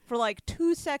him for like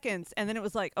 2 seconds, and then it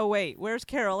was like, oh wait, where's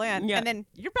Carol Ann? Yeah. And then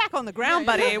you're back on the ground,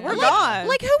 Yeah, buddy. yeah, We're yeah. gone.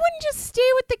 Like, who wouldn't just stay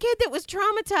with the kid that was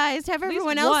traumatized? Have least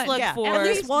everyone else one. look Yeah, for at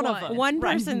least one of them. one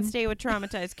Right. person stay with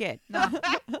traumatized kid.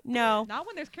 No. Not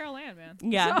when there's Carol Ann, man.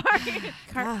 Yeah.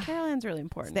 Sorry. Carol Ann's really It's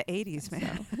important. the 80s,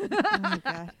 man. Oh,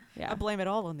 God. I blame it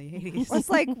all on the 80s. It's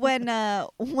like when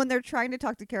they're trying to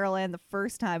talk to Carol Ann the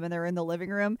first time and they're in the living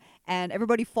room and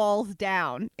everybody falls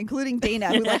down, including Dana,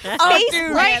 who like face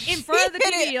dude. Right plants. in front of the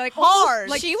He hit TV, it like hard.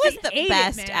 Like she was she the ate it,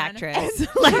 best man. actress.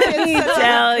 Let me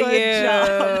tell you.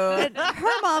 And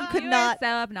her mom could You not. are so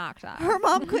obnoxious. Her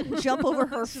mom couldn't jump over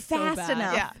her It's just so fast bad.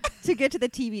 enough Yeah. to get to the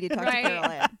TV to talk Right. to Carol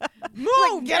Ann.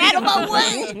 Move! Get out of my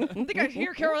way! I think I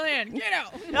hear Carol Ann. Get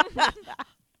out.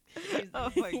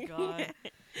 Oh my god.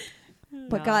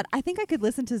 But No. God, I think I could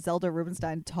listen to Zelda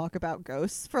Rubinstein talk about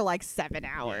ghosts for like 7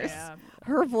 hours. Yeah.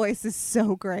 Her voice is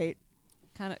so great.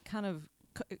 Kind of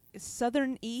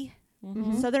southern-y,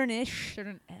 Mhm. southern-ish,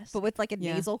 Certain S. But with like a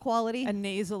Yeah. nasal quality. a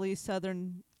nasally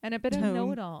southern. And a bit of Tone.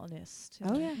 know-it-allness. Too.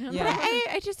 Oh, yeah. Yeah.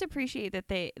 But I just appreciate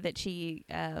that she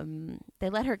they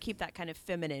let her keep that kind of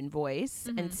feminine voice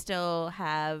and Mhm. still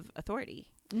have authority,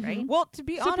 Mhm. right? Well, to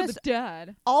be Except for honest, the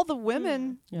dad. all the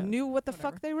women Yeah. knew what the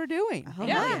Whatever. fuck they were doing. Oh,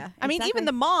 yeah. yeah. I mean, Exactly. even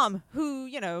the mom who,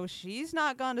 she's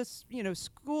not gone to,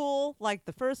 school like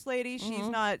the first lady. She's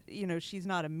Mhm. not, she's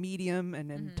not a medium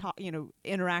and Mhm.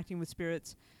 interacting with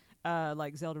spirits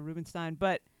like Zelda Rubinstein.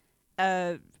 But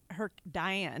her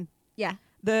Diane, Yeah.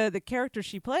 the character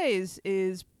she plays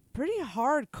is pretty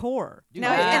hardcore. You Now,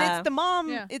 know, and Yeah. it's the mom.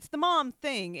 Yeah. It's the mom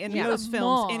thing in Yeah. those The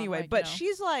films mom, anyway. like, But you know.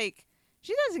 she's like,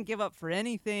 she doesn't give up for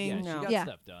anything. Yeah, No. she got Yeah.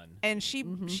 stuff done. And she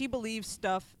Mhm. believes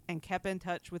stuff and kept in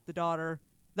touch with the daughter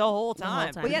the whole The whole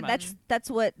time. time. But yeah, pretty much. that's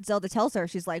what Zelda tells her.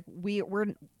 She's like,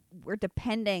 we're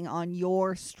depending on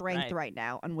your strength Right. right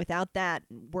now, and without that,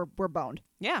 we're boned.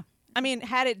 Yeah. I mean,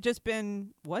 had it just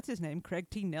been what's his name, Craig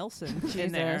T. Nelson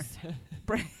in there, Jesus.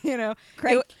 Craig,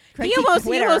 Craig He keeps almost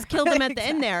Twitter. killed him at the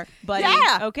end there, buddy.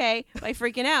 Yeah. Okay, by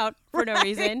freaking out for no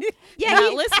reason. Yeah,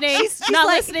 not he- listening. she's Not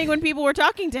like- listening when people were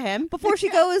talking to him. Before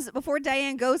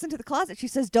Diane goes into the closet, she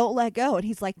says, "Don't let go," and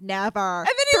he's like, "Never." And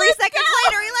then he 3 lets seconds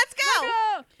later, he lets go.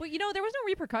 No. But there was no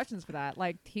repercussions for that.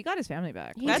 Like he got his family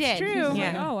back. He That's did. true. He was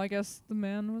Yeah. like, oh, I guess the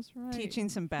man was right. teaching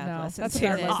some bad No, lessons that's a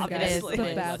here, bad lesson, guys. obviously. It's a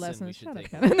Good bad lesson lesson. we should Shut up,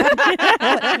 take. Kevin.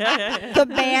 The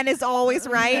man is always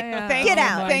right. Yeah. Thank Get you,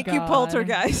 out. my Thank you, God.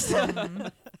 Poltergeist.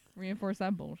 Reinforce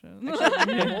that bullshit.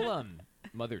 Actually, the whole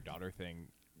mother-daughter thing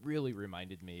really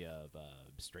reminded me of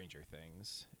Stranger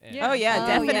Things. And Yeah. Oh yeah, Oh,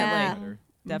 definitely, yeah.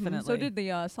 definitely. So did the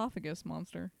esophagus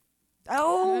monster.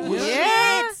 Oh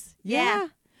Yeah. shit! Yeah.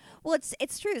 Well,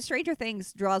 it's true. that Stranger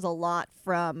Things draws a lot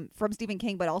from Stephen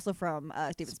King, but also from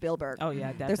Steven Spielberg. Oh yeah,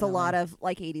 definitely. There's a lot of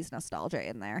like 80s nostalgia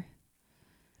in there.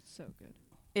 So good.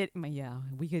 Yeah,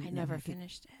 we could. I never we could-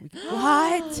 finished it. we could-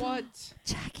 What? What?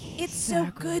 Jackie, It's so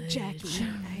good, Jackie.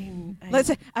 I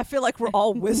Let's. I feel like we're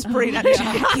all whispering at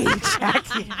Jackie.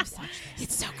 Jackie.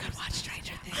 It's so good. Watch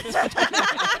Stranger Things.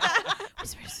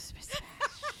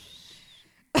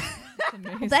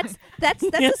 Amazing. that's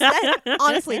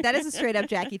honestly that is a straight up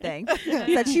Jackie thing.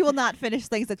 That she will not finish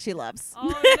things that she loves. Oh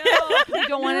no! 'Cause you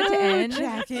don't want it to end.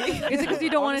 Jackie. Is it because you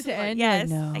don't want it to end? Yes,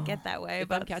 You're like, I no. get that way If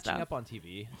about I'm catching stuff. up on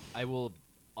TV, I will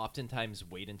oftentimes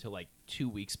wait until like 2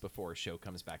 weeks before a show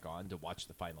comes back on to watch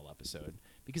the final episode.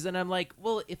 Because then I'm like,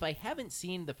 well, if I haven't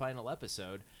seen the final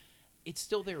episode, it's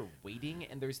still there waiting,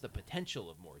 and there's the potential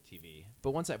of more TV.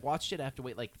 But once I've watched it, I have to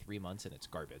wait like 3 months, and it's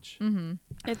garbage. Mm-hmm.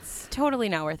 It's totally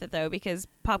not worth it though, because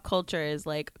pop culture is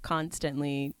like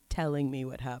constantly telling me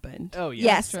what happened. Oh, yeah.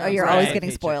 Yes, true. or you're Right. always Hey, getting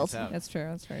check spoiled. this out. That's true.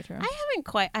 That's very true. I haven't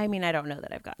quite. I mean, I don't know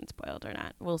that I've gotten spoiled or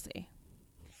not. We'll see.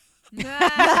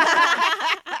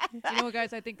 You know what,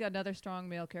 guys? I think another strong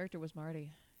male character was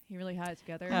Marty. He really had it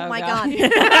together. Oh Oh, my God.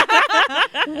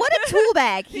 god! What a tool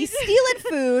bag! He's stealing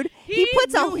food. He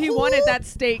puts a knew he whole, wanted that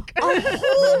steak. a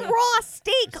whole raw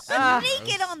steak Ah.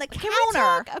 naked on the Can we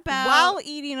counter. talk about While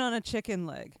eating on a chicken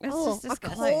leg. It's Oh, just a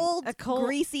disgusting. cold, A cold-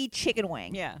 greasy chicken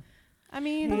wing. Yeah. I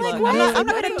mean, But, look, like, what? I'm not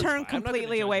What going is- to turn I'm not gonna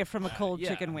completely judge away you from a for cold that,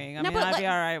 chicken yeah. wing. I No, mean, but I'd be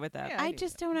like- all right with that. Yeah. I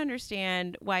just don't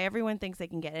understand why everyone thinks they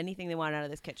can get anything they want out of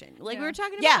this kitchen. Like we Yeah. were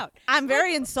talking Yeah, about. I'm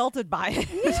very insulted by it.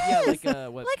 Yeah, like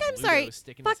what? Like, I'm Bluto sorry,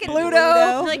 sticking his fucking head in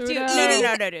Bluto. the- Like, dude,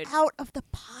 Pluto. no, dude. Out of the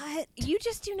pot. You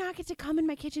just do not get to come in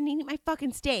my kitchen and eat my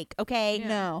fucking steak, okay? Yeah.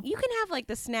 No. You can have like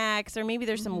the snacks, or maybe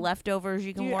there's some leftovers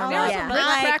you can Dude, warm I'll There are up. Yeah. some But, Ritz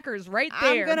like, crackers right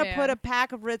there. I'm gonna man. put a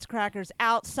pack of Ritz crackers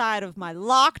outside of my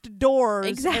locked doors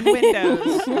Exactly. and windows.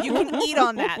 You can eat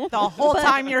on that the whole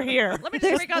time you're here. Let me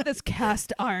just break out this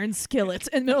cast iron skillet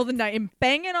in the middle of the night and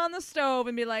bang it on the stove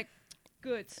and be like,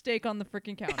 good steak on the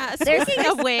freaking counter. Speaking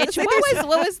of which,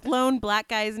 what was lone black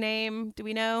guy's name? Do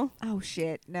we know? Oh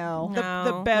shit, no. The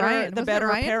No. better, Ryan. the Wasn't it better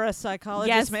Ryan? parapsychologist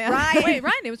Yes, man. Ryan. Wait,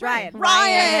 Ryan. It was Ryan.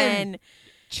 Ryan.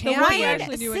 Champion. Ryan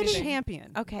actually knew anything.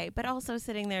 Champion. Okay, but also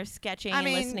sitting there sketching I and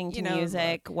mean, listening to you know,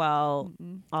 music while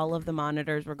all of the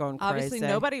monitors were going Obviously,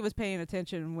 crazy. nobody was paying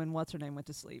attention when what's her name went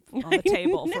to sleep on I the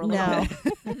table for a little No.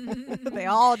 bit. They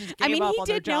all just gave I mean, up he on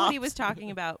their did know what he jobs. was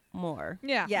talking about more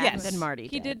Yeah. Yeah. Yes. than Marty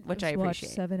He did, which I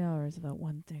appreciate. 7 hours about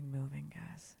one thing moving,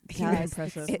 guys. Guys,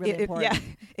 impressive. it's really important. Yeah,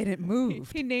 and it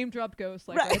moved. He name dropped Ghost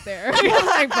like Right. right there.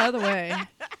 Like, by the way.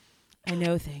 I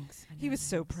know things. He was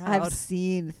so proud. I've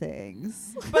seen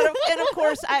things. But and of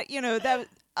course, that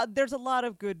there's a lot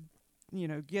of good,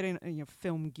 getting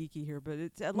film geeky here, but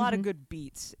it's a lot of good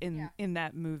beats in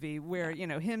that movie where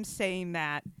him saying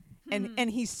that. And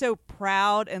he's so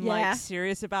proud and Yeah. like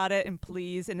serious about it and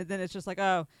pleased, and then it's just like,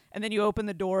 oh, and then you open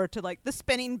the door to like the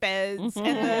spinning beds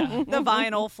and the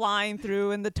vinyl flying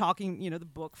through and the talking, the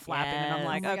book flapping, and I'm Yes.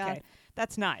 like, Oh my okay, God.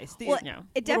 that's nice. Well, Yeah.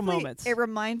 It Little definitely moments. it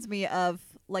reminds me of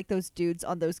like those dudes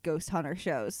on those ghost hunter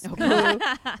shows Okay.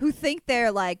 who think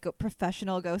they're like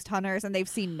professional ghost hunters and they've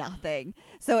seen nothing.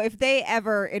 So if they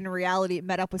ever in reality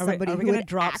met up with somebody are we who gonna had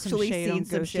drop some actually shade on seen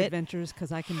some Ghost shit, Adventures?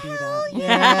 Because I can do that.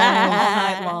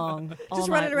 yeah. All night long. All Just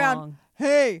running night around. long.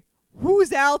 Hey,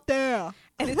 who's out there?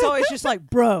 And it's always just like,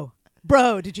 bro,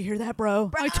 did you hear that,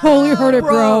 bro? I totally heard it,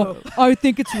 bro. bro. I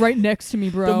think it's right next to me,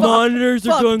 bro. monitors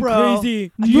Fuck, bro.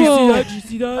 crazy. Do you see that? Did you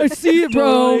see that? I see it,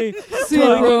 bro. See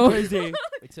it, bro. Crazy.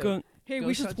 Wait, so Go- Hey, we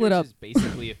Ghost should Hunters split up. Is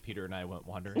basically if Peter and I went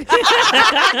wandering.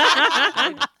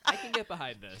 I can get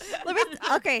behind this.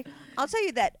 Okay, I'll tell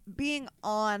you that being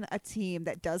on a team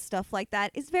that does stuff like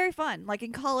that is very fun. Like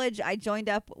in college, I joined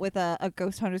up with a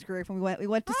ghost hunters group, and we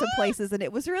went to some places, and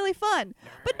it was really fun.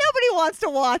 But nobody wants to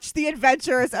watch the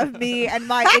adventures of me and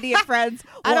my idiot friends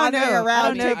I don't wandering know. around I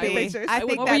don't know, taking B. pictures. I What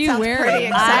think were that you sounds wearing? pretty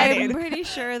exciting. I'm pretty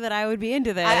sure that I would be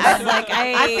into this.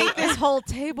 I think this whole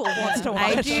table wants to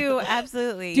watch. I do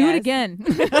absolutely. Do it yes. again.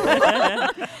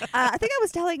 I think I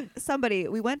was telling somebody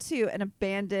we went to an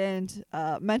abandoned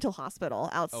mental hospital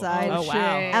outside Oh,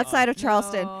 wow. outside of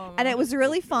Charleston, No. and it was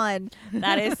really fun.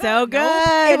 That is so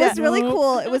good. It was really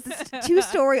cool. It was this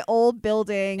 2-story old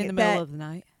building In the that middle of the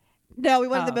night. no, we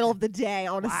went in the Oh, middle okay. of the day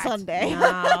on a What? Sunday.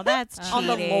 No, that's cheating. On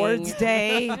the Lord's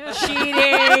Day. cheating.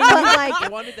 But like I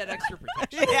wanted that extra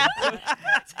protection.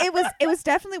 it was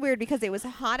definitely weird because it was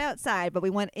hot outside, but we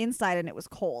went inside and it was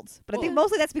cold. But I think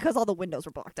mostly that's because all the windows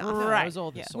were blocked off. Right. That was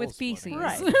all the Yeah. soul With splitting.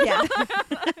 feces. Right. Yeah.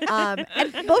 And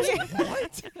most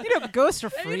Ghosts are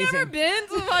Have you freezing. never been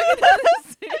to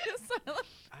fucking asylum?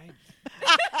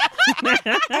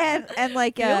 and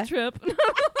like Field trip.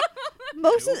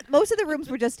 most of the rooms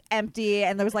were just empty,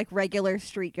 and there was like regular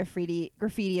street graffiti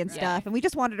and Yeah. stuff, and we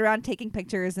just wandered around taking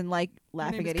pictures and like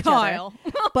laughing at each Kyle.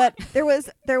 other. But there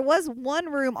was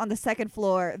one room on the second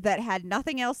floor that had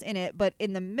nothing else in it, but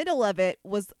in the middle of it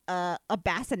was a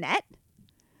bassinet.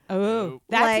 Oh,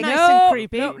 that's Like- nice Nope, and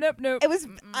creepy. Nope. It was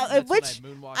That's when which I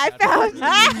moonwalked I out of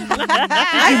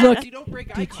found. the- look- You don't break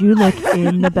eye Did contact. you look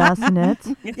in the bassinet?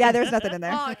 Yeah, there's nothing in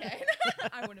there. Oh, okay.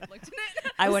 I wouldn't have looked at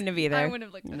it. I wouldn't have either. I wouldn't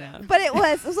have looked at it. But it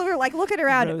was so we were like looking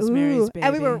around, Rosemary's ooh,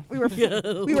 and we were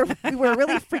Baby. we were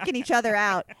really freaking each other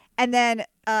out. And then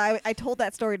I told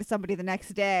that story to somebody the next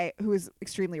day who was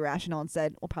extremely rational and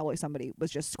said, well, probably somebody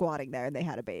was just squatting there and they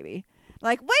had a baby.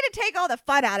 Like, way to take all the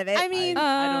fun out of it. I mean,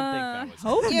 I don't think that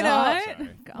was. hope You not. Sorry.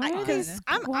 God. because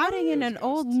I'm Squatting in an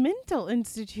old mental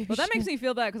institution. Well, that makes me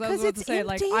feel bad because I was 'Cause about to it's say,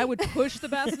 like, empty. I would push the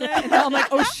bassinet, and now I'm like,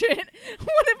 oh shit,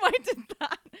 what if I did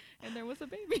that? And there was a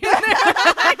baby in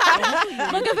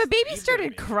there. Look, if a baby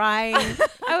started crying,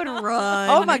 I would run.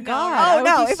 Oh my God. oh,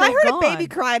 no. be If so I heard gone. a baby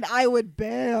crying, I would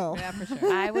bail. Yeah, for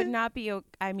sure. I would not be.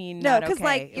 I mean, No, not okay.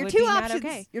 like It your would two be not options.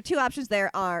 okay. Your two options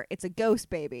there are it's a ghost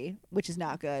baby, which is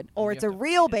not good, or You it's a have to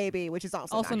real fight it. baby, which is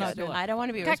also, Also not not good. good. I don't want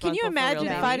to be God, can you responsible for a real imagine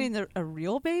baby. fighting a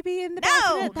real baby in the No,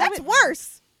 bassinet? That that's would-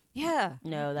 worse. Yeah.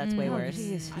 No, that's way Oh, worse.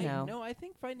 geez. No. I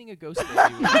think finding a ghost baby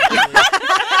would actually,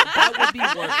 that would be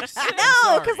worse. I'm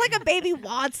No, because sorry. like a baby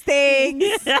wants things.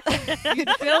 You'd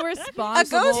feel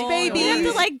responsible. ghost baby. You have to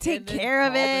Yes. like take And then care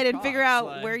of call the it and figure cops, out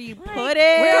like- where you Right. put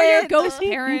it. Where are your ghost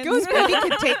parents? Ghost baby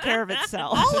can take care of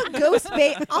itself. all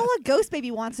a ghost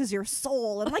baby wants is your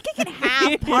soul, and like it can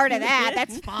have part of that.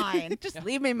 That's fine. Just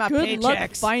leave me my Good luck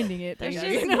paychecks. finding it. There's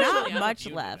baby. just Yeah. not Yeah. much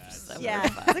Deal with left. that. So Yeah, we're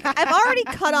fine. It's like, I've already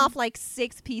cut off like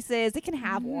 6 pieces. It can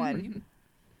have one.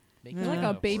 Make You're it like a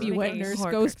a baby Making wet it nurse,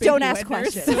 more ghost baby Don't ask wet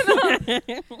nurse.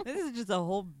 questions. This is just a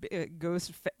whole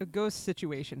ghost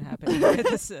situation happening at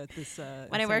this.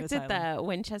 When I worked at the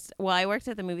Winchester, I worked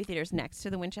at the movie theaters next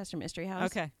to the Winchester Mystery House.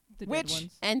 Okay. The dead Which-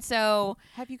 ones. And so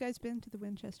Have you guys been to the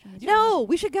Winchester? Mystery No,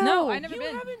 we should go. No, I never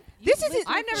been. This isn't.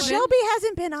 I've never been. Shelby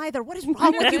hasn't been either. What is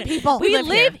wrong with you people? We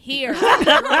live here.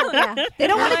 Yeah. They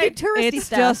don't want to do touristy It's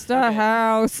stuff. just a Okay.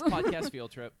 house. Podcast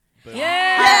field trip. Boom.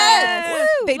 Yes!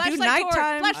 They do Flashlight tour,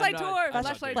 nighttime. Flashlight I'm not- tour. I'm not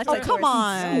Flashlight big. tour. Oh, come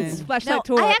on. Flashlight No,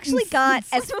 tour. I actually got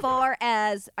as far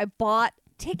as I bought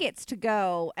tickets to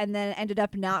go, and then ended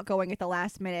up not going at the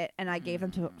last minute, and I gave them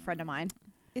to a friend of mine.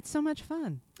 It's so much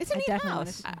fun. It's a I neat definitely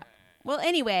house. wanna- Well,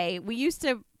 anyway, we used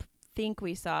to think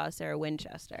we saw Sarah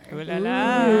Winchester. Ooh la la.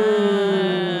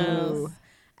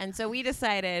 And so we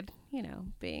decided,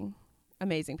 being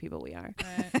amazing people we are,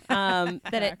 Right. that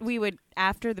Correct. we would,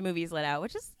 after the movies let out,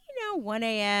 which is, 1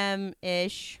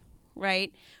 a.m.-ish,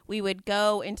 right? We would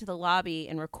go into the lobby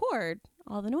and record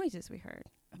all the noises we heard.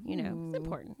 It's Ooh.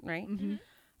 important, right? Mm-hmm.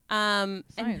 And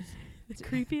Science. the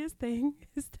creepiest thing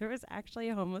is there was actually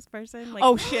a homeless person, like,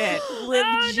 Oh shit.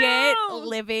 legit no.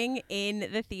 living in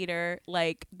the theater,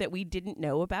 like, that we didn't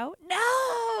know about. No.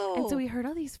 And so we heard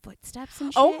all these footsteps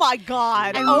and shit. Oh my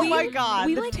god. And Oh we- my god.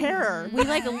 we The like- terror. We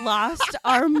like lost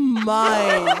our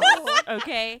minds.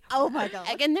 Okay. Oh my god.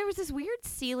 Again, there was this weird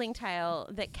ceiling tile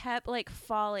that kept like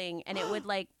falling, and it would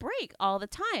like break all the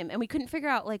time, and we couldn't figure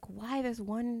out like why this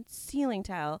one ceiling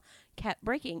tile kept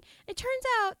breaking. It turns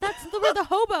out that's where the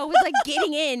hobo was like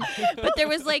getting in, but there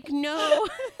was like no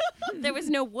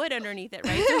wood underneath it,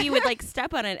 right? So he would like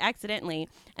step on it accidentally,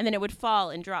 and then it would fall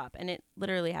and drop, and it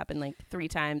literally happened like 3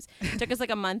 times. It took us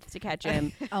like a month to catch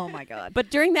him, Oh my god. but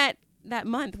during that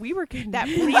month, we were convinced that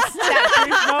brief moment.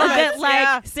 that like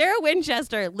yeah. Sarah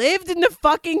Winchester lived in the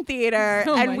fucking theater,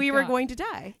 Oh and my we were God. going to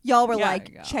die. Y'all were Yeah.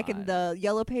 like God. checking the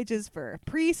yellow pages for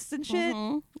priests and shit.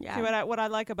 Mhm. Yeah. See, what I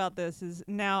like about this is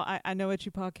now I know what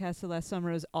you podcasted last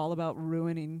summer is all about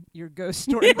ruining your ghost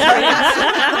story.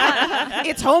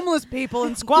 It's homeless people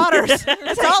and squatters.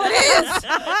 That's all it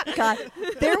is. God,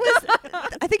 there was.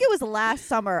 I think it was last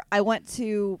summer. I went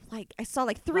to I saw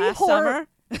like 3 Last horror.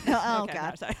 summer. Oh Okay, god.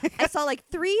 no, sorry. I saw like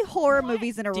 3 horror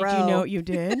movies in a Did row. you know what you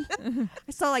did?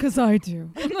 I saw like. Because I do.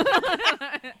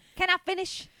 Can I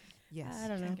finish? Yes. I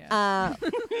don't know. I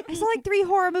saw like 3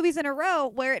 horror movies in a row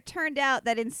where it turned out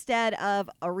that instead of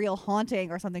a real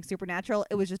haunting or something supernatural,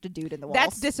 it was just a dude in the walls.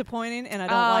 That's disappointing, and I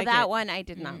don't Oh, like that it. one I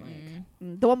did not like.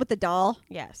 The one with the doll.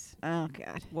 Yes. Oh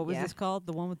god. What was Yeah. this called?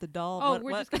 The one with the doll? Oh, What-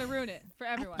 we're what? just gonna ruin it for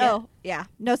everyone. Oh yeah.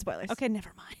 No spoilers. Okay,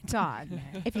 never mind. God.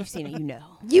 If you've seen it, you know.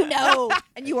 You know,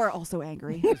 and you are also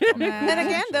angry. Then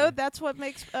again, though, that's what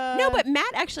makes. No, but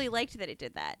Matt actually liked that it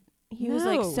did that. He was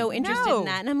like No, so interested no. in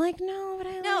that, and I'm like, no, but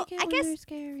I No, like it I when guess they're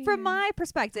scary. From my I want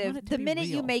perspective, it to the be minute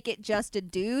you real. make it just a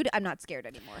dude, I'm not scared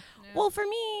anymore. Well, for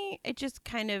me, it just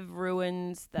kind of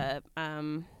ruins the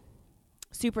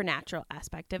supernatural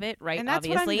aspect of it, right? and that's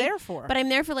Obviously. what I'm there for. But I'm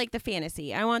there for like the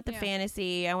fantasy. I want the Yeah.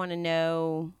 fantasy. I want to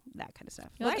know that kind of stuff.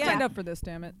 I Yeah. signed up for this,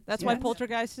 damn it. that's why Yes.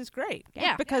 Poltergeist is great.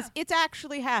 Yeah. because it's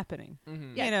actually happening.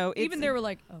 Mhm. Yeah, You know, even it's- they were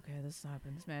like, okay, this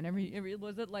happens, man. Every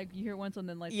was it like you hear it once and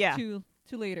then like Yeah. two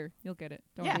later you'll get it.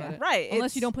 Don't Yeah, worry about it. right.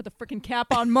 Unless you it's- don't put the freaking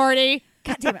cap on, Marty.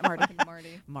 God damn it, Marty. Fucking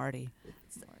Marty. Marty.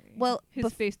 Well, His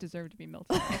bef- face deserved to be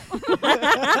melted.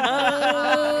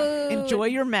 Enjoy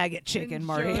your maggot chicken,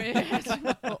 Marty. Enjoy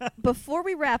it. before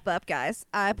we wrap up, guys,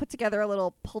 I put together a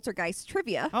little poltergeist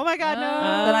trivia. Oh my God, no!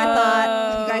 That I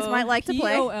thought you guys might like to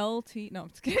play. P-O-L-T. No, I'm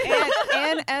just kidding.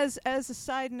 and as a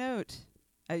side note,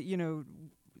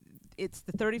 it's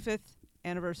the 35th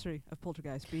anniversary of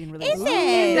Poltergeist being released. Is Is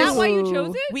it? that why you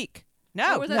chose it? Week? Or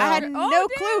No, was I that had oh, no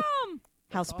clue. damn!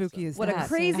 How That's spooky is What a that?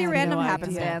 crazy I had random no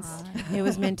idea. happenstance. It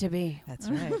was meant to be. That's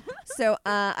right. So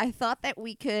I thought that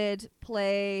we could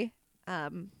play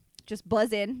just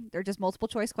buzz in. They're just multiple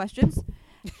choice questions.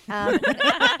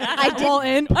 I All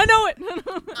in. I know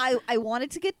it. I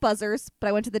wanted to get buzzers, but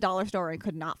I went to the dollar store and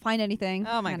could not find anything.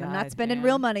 Oh my and I'm God, not spending man.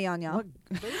 real money on y'all. What-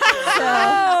 So,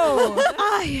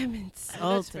 I am That's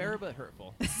insulted. fair but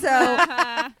hurtful. so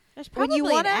There's When probably you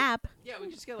an wanna- app. Yeah, we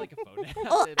just get like a phone app.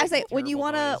 Oh, that I makes say a when you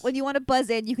terrible wanna noise. buzz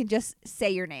in, you can just say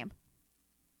your name.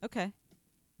 Okay.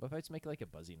 What if I just make like a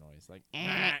buzzy noise, like?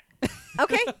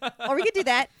 Okay, or we could do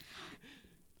that.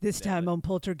 This Damn time it. on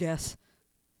Poltergeist.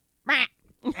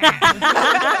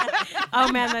 Oh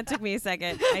man, that took me a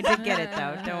second. I did get it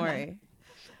though. Don't worry.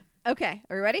 Okay,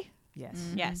 are we ready? Yes.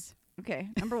 Yes. Okay,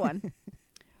 number 1.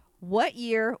 What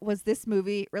year was this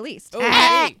movie released? Oh,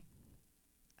 hey!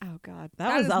 Oh God.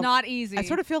 That was is a- not easy. I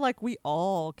sort of feel like we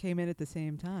all came in at the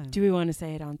same time. Do we want to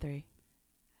say it on 3?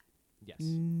 Yes.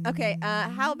 Okay,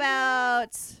 how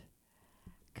about?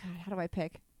 God, how do I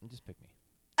pick? Just pick me.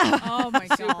 Oh my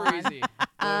god. Super easy.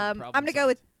 I'm gonna go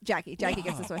with Jackie. Jackie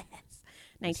gets this one.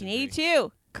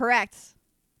 1982. Correct.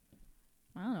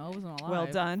 I don't know. I wasn't alive. Well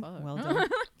done. Fuck. Well done.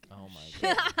 Oh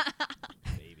my god,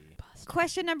 baby.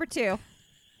 Question number 2.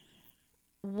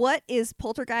 What is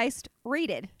Poltergeist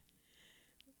rated?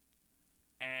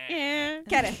 Yeah.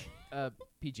 Kenneth.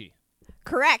 PG.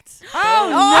 Correct.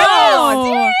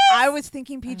 Oh, I was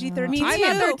thinking PG-13. Me I'm too.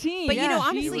 at 13. But yeah, you know, she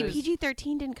honestly, was-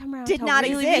 PG-13 didn't come around Did till not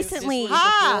really exist. recently. This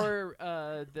was before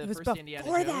the It was first Indiana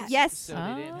before Jones. that. Yes. So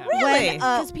they didn't have Really? When,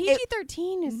 Because it-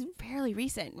 PG-13 is fairly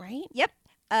recent, right?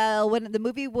 when the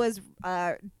movie was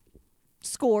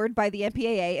scored by the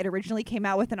MPAA, it originally came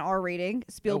out with an R rating.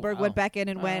 Spielberg wow. went back in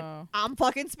and went, Oh. "I'm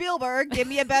fucking Spielberg. Give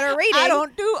me a better rating." I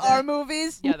don't do our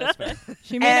movies. Yeah, that's fair.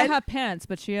 She may And- not have pants,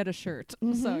 but she had a shirt.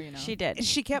 So, you know. She did.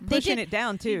 She kept They pushing did- it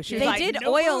down too. She was They like, did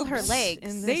 "No oil her boobs legs.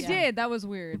 in They this." did. That was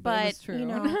weird. But, it was But, true. you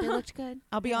know, they looked good.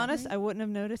 I'll be Yeah. honest, I wouldn't have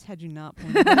noticed had you not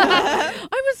pointed it out. I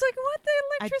was like, what? The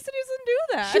electricity doesn't do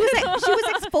that. She was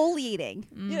exfoliating.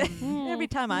 Mm. Every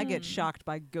time I get shocked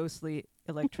by ghostly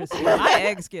electricity, my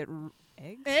eggs get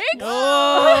eggs. Eggs?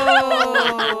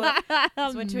 Oh.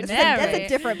 Switch That's a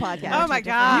different podcast. Oh my You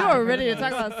God. are ready to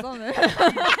talk about something.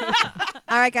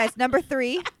 All right, guys. Number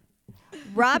 3.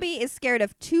 Robbie is scared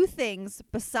of 2 things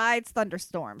besides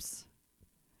thunderstorms.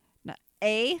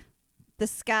 A, the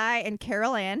sky and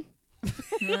Carol Ann.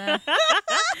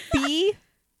 B,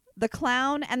 the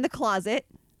clown and the closet.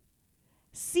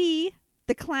 C,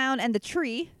 the clown and the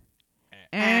tree.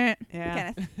 Yeah.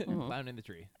 Kenneth. Clown in the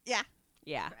tree.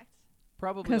 Yeah.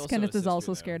 Probably Because also Kenneth a is sister,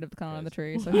 also though, scared of the clown on the because-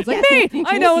 tree. So he's like, me!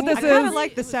 I know what this I kind is. of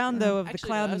like the sound though of the Actually,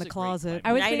 clown that in the was a great closet.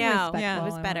 I was I being know. respectful. Yeah. It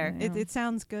was I better. don't know. It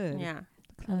sounds good. Yeah.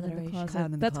 Clown in the Alliteration. closet. Clown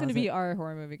in the That's going to be closet. our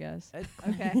horror movie, guys.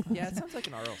 Okay. Yeah, it sounds like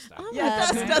an RL style. Oh Yeah,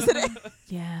 my it God. does, doesn't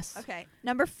Yes. Okay.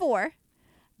 Number 4.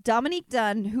 Dominique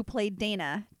Dunn, who played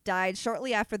Dana, died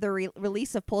shortly after the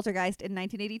release of Poltergeist in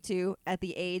 1982 at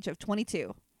the age of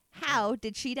 22. How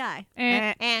did she die?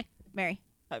 Eh. Mary.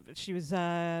 She was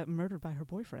murdered by her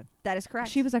boyfriend. That is correct.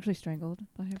 She was actually strangled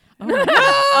by her Oh my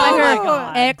by her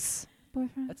God.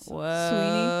 ex-boyfriend. That's Whoa.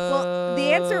 Well,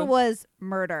 the answer was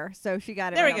murder, so she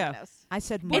got it There we right on go. the nose. I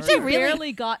said Which murder. he really-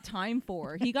 barely got time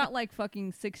for. He got like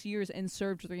fucking 6 years and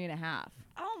served 3.5.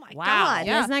 Oh my Wow. God.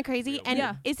 Yeah. Isn't that crazy? Real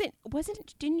And weird.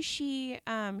 didn't she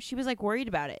she was like worried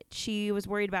about it. She was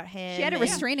worried about him. She had a and-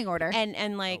 restraining order.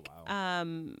 and like wow.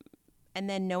 and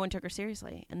then no one took her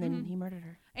seriously and then Mhm. he murdered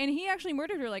her. And he actually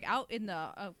murdered her like out in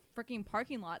the freaking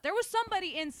parking lot. There was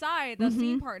somebody inside the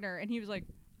scene partner, and he was like,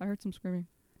 "I heard some screaming."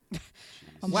 She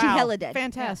Wow. hella dead.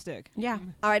 Fantastic. Yeah.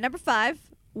 All right, number 5.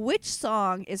 Which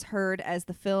song is heard as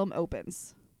the film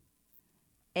opens?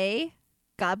 A,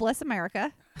 God Bless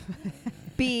America.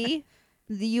 B,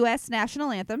 the U.S.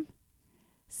 National Anthem.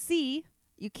 C,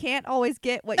 You Can't Always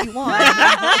Get What You Want.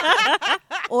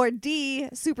 Or D,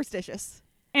 Superstitious.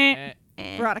 Eh,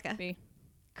 Veronica. B.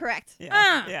 Correct.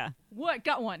 Yeah. Yeah. What?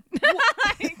 Got one.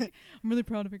 I'm really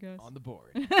proud of you guys. on the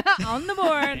board. On the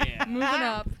board. Yeah. Moving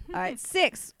up. All right,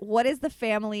 6. What is the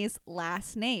family's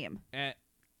last name?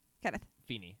 Kenneth.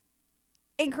 Feeney.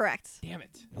 Incorrect. Damn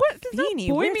it. What? Is that Feeny,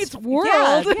 Boy where's- Meets Yeah,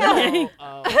 World. yeah.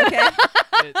 Okay. Okay.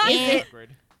 It's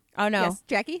awkward. Oh no. Yes,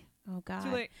 Jackie? Oh god.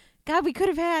 Too late. God, we could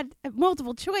have had a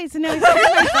multiple choice and now I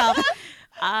scared myself.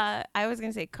 I was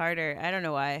gonna say Carter. I don't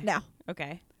know why. No.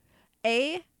 Okay.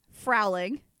 A,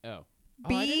 Frowling. Oh.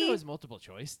 B- I didn't know it was multiple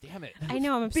choice. Damn it. I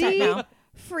know I'm upset B, now.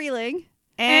 Freeling.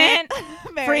 And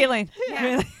Mary. Freeling. Yeah.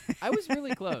 Really? I was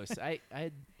really close. I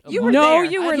had a You lot- were No, there.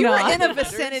 you were You not. were in a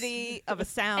Letters. vicinity of a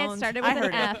sound. It started I with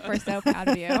an heard it. F. We're so proud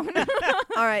of you.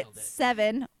 All right, Nailed it.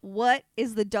 7. What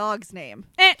is the dog's name?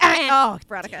 Oh,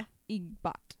 Veronica.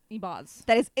 Ebot. Ebaz.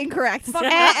 That is incorrect.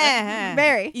 Mary.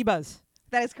 Mary. E-Buzz.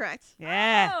 That is correct.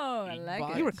 Yeah. Oh, I like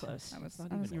Bought it. You were close. I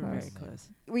was You were very close. close.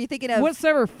 Were you thinking of?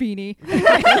 Whatever, Feeny.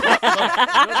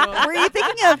 Were you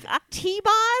thinking of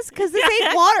T-Boz? Because this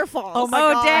ain't waterfalls. Oh my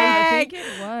Oh, God. dang. I think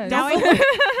it was. Now I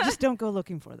Just don't go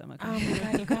looking for them. Okay? Oh my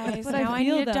God, you guys! But I now I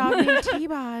feel need a them. dog named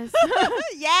T-Boz.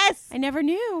 Yes. I never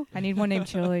knew. I need one named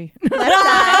Chili. Left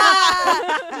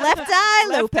eye. Left eye,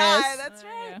 Lopez. That's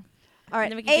right. All right.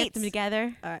 And then we can get 8. them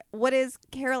together. All right. What is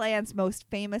Carol Ann's most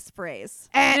famous phrase?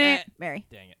 Mary.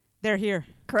 Dang it. They're here.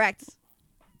 Correct.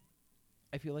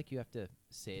 I feel like you have to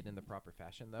say it in the proper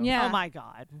fashion, though. Yeah. Oh my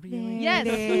God. Really? Yes.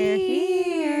 They're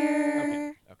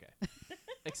here. Okay.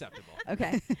 Acceptable.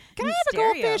 Okay. Can I have a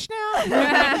goldfish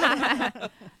now?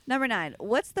 Number 9.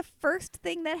 What's the first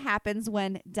thing that happens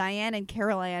when Diane and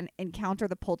Carol Ann encounter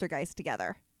the poltergeist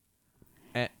together?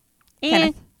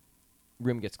 Kenneth.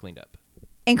 Room gets cleaned up.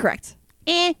 Incorrect.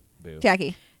 Boo.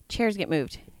 Jackie. Chairs get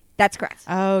moved. That's correct.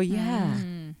 Oh yeah.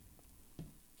 Mm.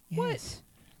 Yes.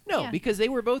 No, Yeah. because they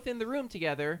were both in the room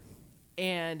together,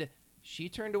 and she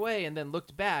turned away and then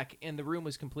looked back, and the room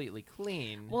was completely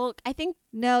clean. Well, I think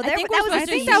No, I that, think that we're was supposed a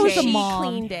to think say that was the she mom.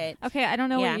 cleaned it, Okay, I don't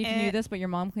know Yeah. if you can Eh. do this, but your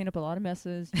mom cleaned up a lot of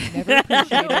messes. You never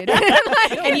appreciated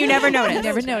it. and you never noticed. You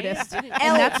never noticed. Didn't-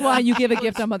 And that's why you give a I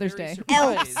gift was on Mother's very Day. surprised.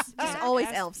 Elves. Just I always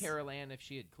asked elves. Carol Ann if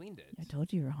she had cleaned it. I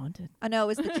told you you were haunted. Oh, no, it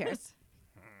was the chairs.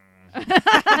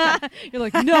 You're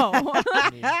like, no. I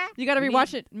mean, You got to we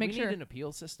rewatch need- it. Make we sure. need an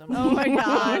appeal system. Oh my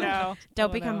God. no. Don't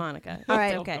Oh, become no. Monica. All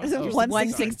right. Okay. This is Just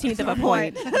 1/16 of a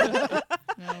point.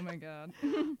 Oh my God.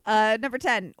 Number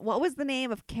 10. What was the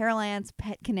name of Carol Ann's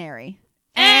pet canary?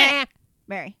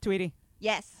 Mary. Tweety.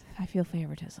 Yes. I feel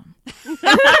favoritism.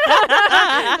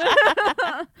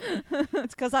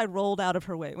 It's because I rolled out of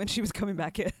her way when she was coming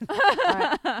back in. All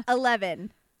right.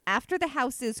 11. After the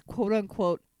house is quote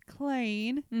unquote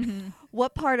clean, Mm-hmm.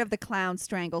 what part of the clown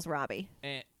strangles Robbie?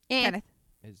 Kenneth.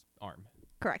 His arm.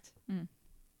 Correct. And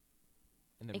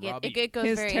then It, Robbie. it goes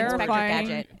His very Inspector terrifying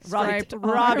Gadget. striped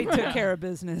Robbie arm. took care of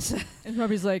business. And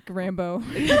Robbie's like Rambo.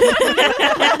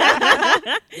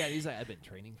 Yeah, he's like, I've been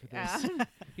training for this. Yeah.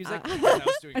 He's like, I was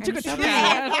doing I took a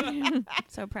research. tree.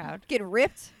 So proud. Get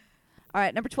ripped. All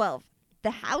right. Number 12.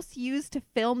 The house used to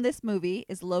film this movie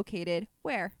is located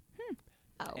where?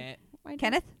 Oh. Eh, Why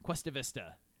Kenneth? Cuesta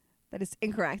Vista. That is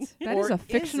incorrect. That Or is a is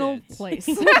fictional it? place.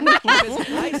 Because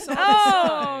I saw the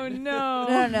Oh sign.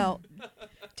 no! No.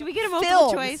 Do we get a multiple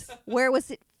Filmed. choice? Where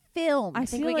was it filmed? I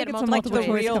think feel we like get it's a multiple multiple the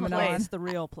choice real coming place. on. The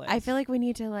real place. I feel like we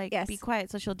need to Yes. be quiet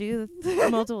so she'll do the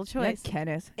multiple choice.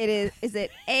 Kenneth. It is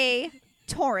it A,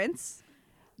 Torrance,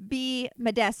 B,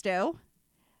 Modesto,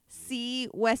 C,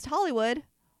 West Hollywood,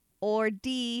 or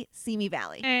D, Simi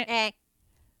Valley? Eh.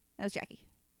 That was Jackie.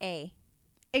 A.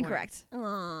 Incorrect.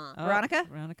 Oh, Veronica?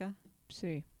 Veronica.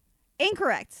 See,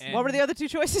 Incorrect. And What were the other two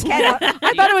choices? Kenneth.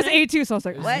 I thought it was A2, so I was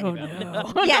like, What? oh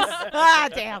no. Yes. Ah,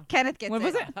 damn. Kenneth gets What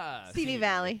was it? Simi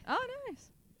Valley. Oh,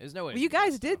 nice. There's no way. Well, you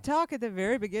guys did talk at the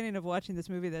very beginning of watching this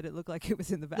movie that it looked like it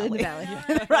was in the In the valley. valley.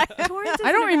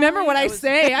 I don't remember what I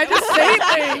say. I just say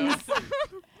things.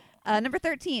 Number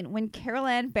 13. When Carol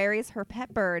Ann buries her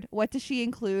pet bird, what does she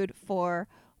include for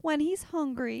when he's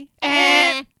hungry?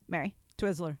 Mary.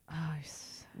 Twizzler. Oh,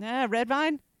 Yeah, red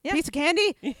vine. Yeah. Piece of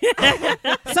candy.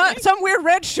 some weird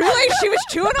red shoelace she was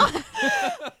chewing on.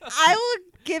 I will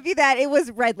give you that. It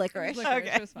was red licorice.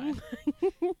 Licorice was fine.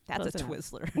 That's a Close enough.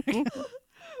 Twizzler.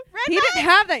 He didn't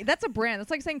have that. That's a brand.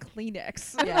 That's like saying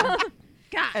Kleenex. Yeah.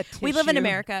 A We live in tissue.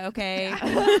 America, okay?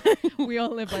 We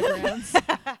all live by brands.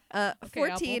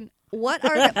 14. What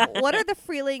are the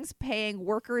Freelings paying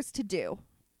workers to do?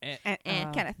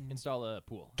 Kenneth. Install a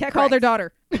pool. Can't call their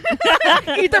daughter.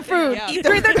 Eat their food. Yeah.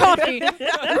 Drink their coffee. Ruin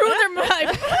their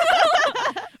life.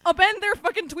 Upend their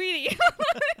fucking Tweety.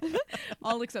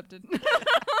 All accepted.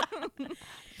 I think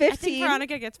 15.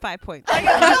 Veronica gets 5 points.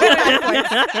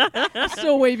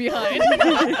 Still way behind.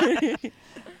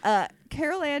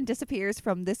 Carol Ann disappears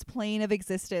from this plane of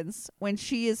existence when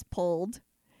she is pulled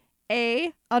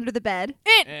A, under the bed.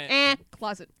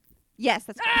 Closet. Yes,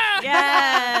 that's correct.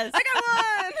 Yes. I got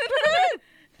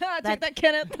one. Take that,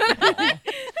 Kenneth.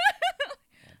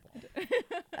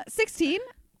 16.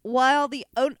 While the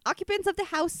occupants of the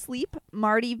house sleep,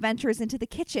 Marty ventures into the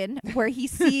kitchen where he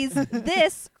sees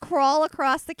this crawl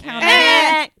across the counter.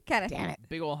 Kenneth. Damn it.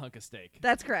 Big ol' hunk of steak.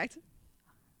 That's correct.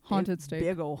 Haunted steak.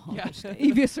 Big old hump. Yeah.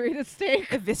 Eviscerated steak.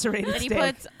 Eviscerated That he steak.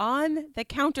 puts on the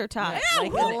countertop.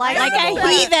 Like Like a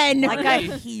heathen. Like a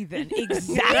heathen.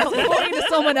 Exactly. Going to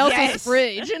someone else's Yes.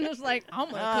 fridge and it's like, I'm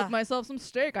gonna cook myself some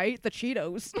steak. I eat the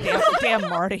Cheetos. damn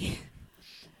Marty.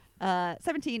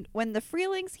 17. When the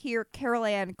Freelings hear Carol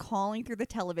Ann calling through the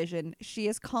television, she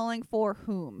is calling for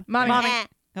whom? Mommy.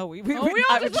 Oh, we Oh, we I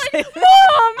all would just say-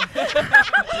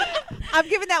 I'm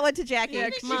giving that one to Jackie. Yeah,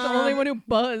 'cause she's the Mom. only one who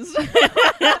buzzed.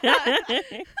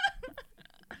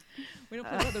 We don't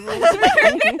play by the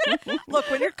rules. Look,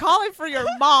 when you're calling for your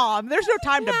mom, there's no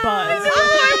time to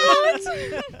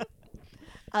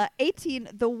buzz. 18.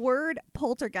 The word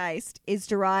poltergeist is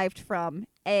derived from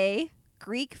A,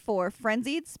 Greek for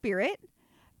frenzied spirit,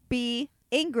 B,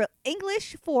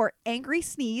 English for angry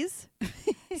sneeze,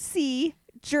 C,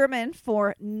 German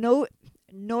for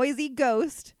noisy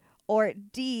ghost, or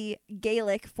D,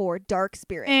 Gaelic for dark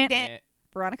spirit. Eh,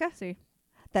 Veronica? See.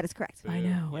 That is correct. I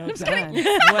know. Well I'm just done.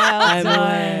 kidding. Well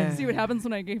done. See what happens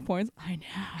when I give points? I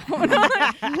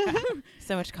know.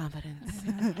 So much confidence.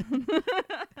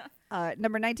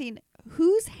 Number 19.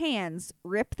 Whose hands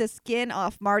rip the skin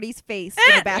off Marty's face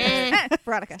in the bathroom?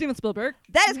 Veronica. Steven Spielberg.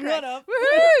 That is correct. I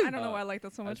don't know why I like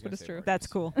that so I was much, gonna but it's say true. Marty. That's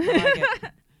cool. I like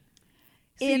it.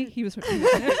 See, In- he was.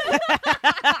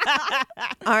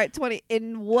 All right, 20.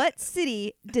 In what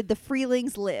city did the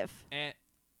Freelings live?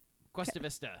 Costa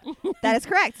Vista. That is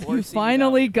correct. Or You Simi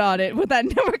finally Valley. got it with that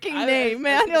networking I- name, I-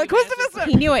 man. You're like, that's Costa the Vista.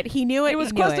 He knew it. He knew it. It was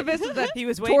he knew Costa it. Vista that He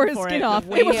was tore waiting his for skin it. off.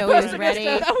 The It was window Costa was Vista ready.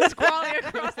 that was crawling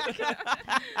across the skin.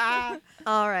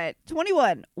 All right,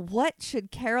 21. What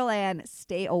should Carol Ann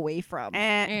stay away from?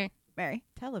 Mary.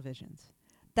 Televisions.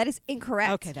 That is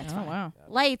incorrect. Okay, that's Oh, fine. wow.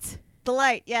 Lights. The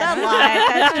light. Yeah. The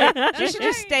light. That's true. She should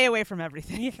just stay away from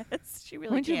everything. Yes, she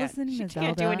really Weren't you can't. listening She to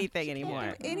can't do Zelda? anything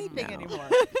anymore. Anything No. anymore.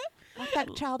 Lock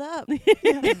that child up.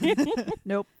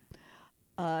 Nope.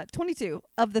 22.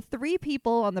 Of the 3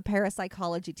 people on the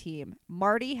parapsychology team,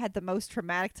 Marty had the most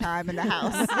traumatic time in the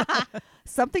house.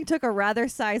 Something took a rather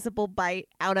sizable bite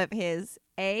out of his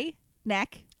A,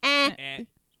 neck. Eh.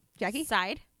 Jackie?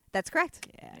 Side. That's correct.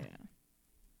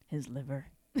 His liver.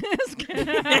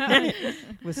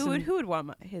 With Who some- would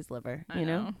want his liver? I You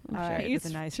know. know. I'm All sure. right. He eats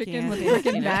with a nice chicken can. with You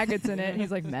freaking know? maggots in it.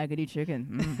 He's like, maggoty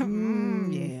chicken.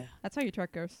 Yeah. That's how your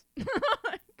truck goes.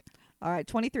 All right,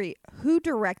 23. Who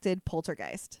directed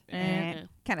Poltergeist? Eh.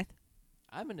 Kenneth.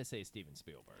 I'm going to say Steven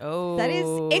Spielberg. Oh. That is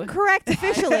incorrect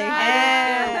officially.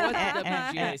 I don't know what the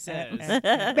WGA says.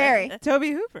 Barry.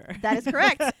 Toby Hooper. That is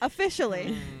correct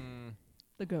officially. Mm,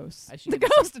 The ghost. I should The get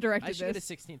a ghost I directed should get a this.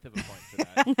 16th of a point for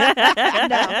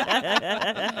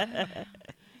that.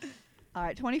 All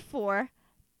right, 24.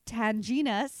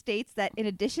 Tangina states that in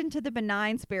addition to the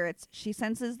benign spirits, she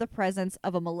senses the presence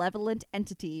of a malevolent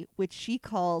entity, which she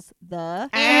calls the...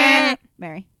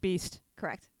 Mary. Beast.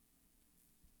 Correct.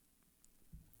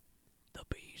 The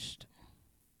Beast.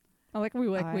 I like we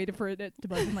All right. waited for it to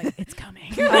buzz. I'm like, it's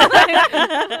coming.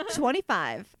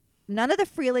 25. None of the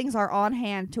Freelings are on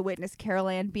hand to witness Carol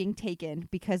Ann being taken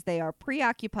because they are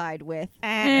preoccupied with...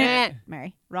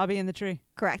 Mary. Robbie in the tree.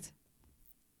 Correct.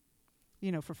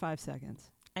 You know, for 5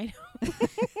 seconds. I know.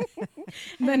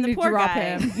 And then the they poor drop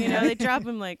guy, him. You know, they drop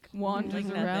him like Wanders like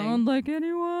nothing. around like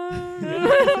anyone.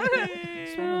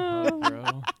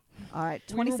 Bro. All right,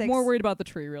 We were 26. more worried about the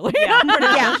tree, really. Yeah.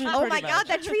 Yeah. Pretty Oh my much. God,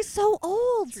 that tree's so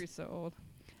old. Tree's so old.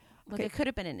 Look, Okay. it could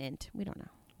have been an int. We don't know.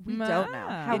 We don't know.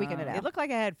 How are we gonna know? It looked like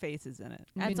it had faces in it.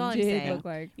 That's It all I'm did saying. look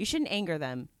like. You shouldn't anger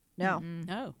them. No. Mm-mm.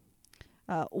 No.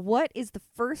 What is the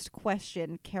first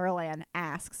question Carol Ann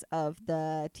asks of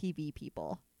the TV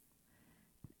people?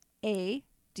 A,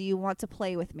 do you want to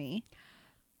play with me?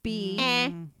 B,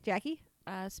 Jackie?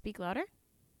 Speak louder.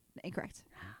 Incorrect.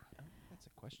 That's a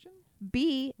question?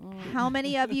 B, how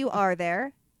many of you are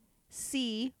there?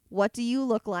 C, what do you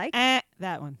look like?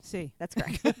 That one. See. That's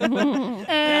correct. That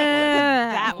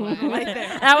one right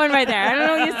there. That one right there. I don't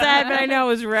know what you said, but I know it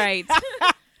was right.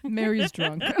 Mary's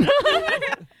drunk.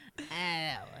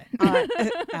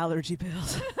 Allergy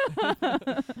pills.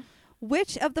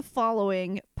 Which of the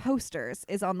following posters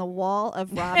is on the wall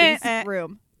of Robbie's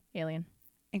room? Alien.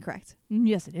 Incorrect.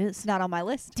 Yes, it It's is. not on my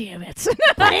list. Damn it.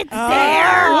 But it's What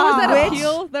was that Which-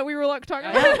 appeal that we were like talking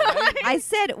I about? know, right? I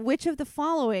said which of the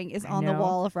following is I on the know.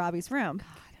 wall of Robbie's room?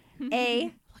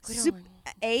 A, We don't Sup-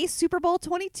 A, Super Bowl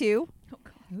 22.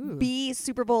 Ooh. B,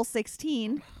 Super Bowl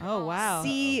 16. Oh, wow.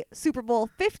 C, Super Bowl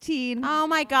 15. Oh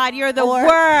my God, you're the Or-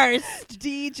 worst.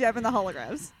 D, Gem and the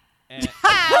Holograms. Eh,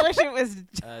 I wish it was.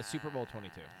 Super Bowl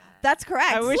 22. That's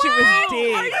correct. I wish it was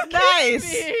D. Nice.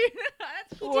 He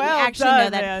didn't Well actually done, know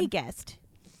that. man. He guessed.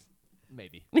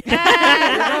 Maybe.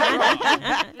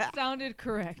 Sounded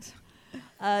correct.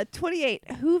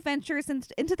 28. Who ventures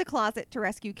into the closet to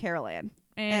rescue Carol Ann?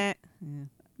 And Yeah.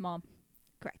 Mom.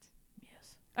 Correct.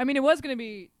 Yes. I mean, it was going to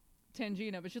be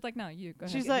Tangina, but she's like, no, you go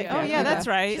ahead. She's like, Yeah, oh, yeah, that's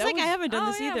right. She's That like, I was- haven't done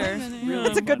Oh, this yeah, either. wait a minute. Really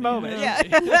It's a good funny. moment. Yeah.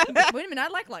 Wait a minute, I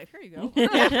like life. Here you go.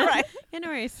 right. Yeah, no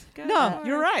worries. Go No, ahead.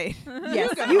 you're right.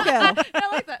 Yes, you go. I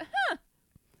like that. Huh.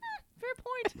 Fair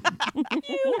Fair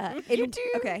point. You do.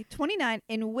 Okay, 29.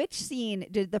 In which scene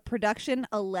did the production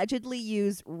allegedly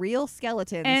use real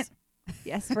skeletons? And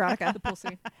Yes, Veronica. the pool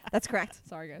scene. That's correct.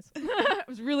 Sorry, guys. I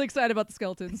was really excited about the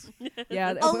skeletons.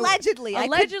 Yeah. Allegedly.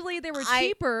 Allegedly, they were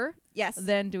cheaper Yes.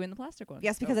 than doing the plastic ones.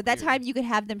 Yes, because Oh, at that weird. time you could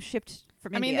have them shipped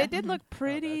from I mean, India. they did look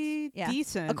pretty Yeah.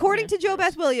 decent. According to Joe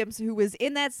Gross. Beth Williams, who was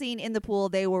in that scene in the pool,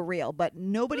 they were real, but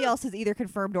nobody else has either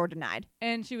confirmed or denied.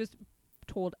 And she was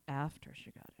told after she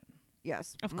got in.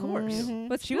 Yes. Of course. Mhm.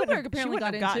 But She wouldn't Spielberg have- she apparently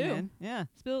wouldn't got have in gotten too. in. Yeah.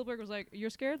 Spielberg was like,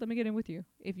 "You're scared? Let me get in with you.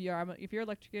 If you're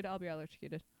electrocuted, I'll be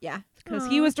electrocuted." Yeah. Because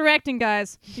he was directing,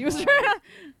 guys. He was.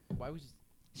 Why was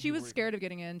She you was worried- scared of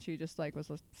getting in. She just like was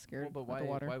scared Well, but of why? the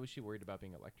water. Why was she worried about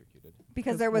being electrocuted?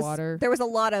 Because 'Cause there was water. there was a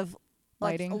lot of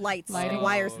like, Lighting. lights, Lighting. and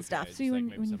wires Oh, and stuff. okay, See, just when-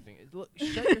 like maybe when- something. Look,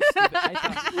 shut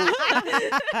your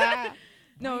stupid.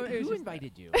 No, Why- it was who just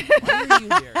invited you? Why are you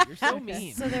here? You're so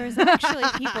mean. So there was actually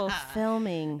people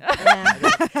filming while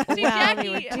See, they Jackie-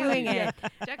 were doing yeah. it.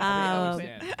 Jackie's Um,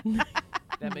 very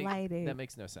eloquent. Lighting. That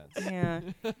makes no sense. Yeah.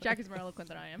 Jackie's more eloquent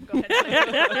than I am. Go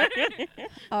ahead.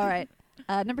 All right.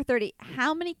 Number 30.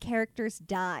 How many characters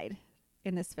died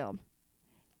in this film?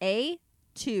 A,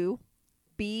 2,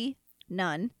 B,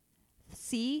 none,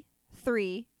 C,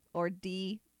 3, or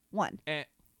D, 1?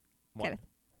 One. Kenneth.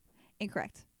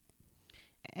 Incorrect.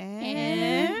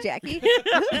 And Jackie?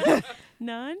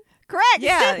 None? Correct.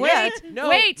 Yeah, Wait, No,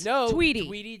 wait, no. Tweety.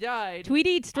 Tweety died.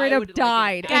 Tweety straight I up would like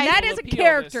died, an and that actual is a appeal this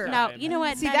character. time. No, you know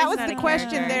what? See, That that is was not the a question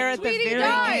character. there at the Tweety very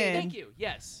died. end. Thank you.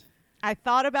 Yes. I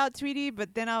thought about Tweety,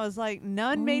 but then I was like,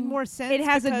 none made more sense. It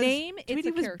has a because name, it's Tweety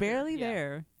a was character. barely Yeah.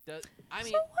 there, I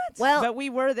mean, Well, but we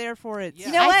were there for it. Yeah.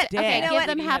 you know what? Dead. Okay, You know give what?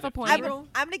 them Tweety half had a a point. funeral.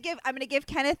 I'm gonna give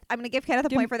Kenneth a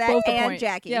Give point for that, both a and point.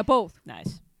 Jackie. Yeah, both.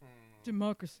 Nice.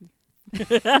 Democracy.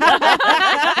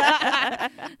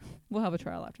 We'll have a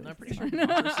trial after I'm this. pretty sure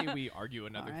democracy. We argue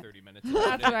another Alright. 30 minutes.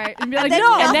 about That's it. right. And be like, then-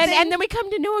 no. And then we come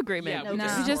to no agreement. Yeah, we we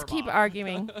just just storm keep off.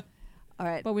 arguing. All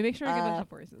right. But we make sure to give them Uh,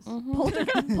 top races.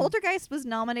 Poltergeist was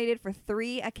nominated for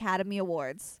 3 Academy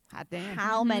Awards. Hot damn.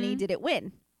 How many did it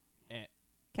win? Eh.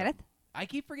 Kenneth? I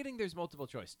keep forgetting there's multiple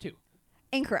choice. 2.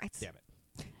 Incorrect. Damn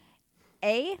it.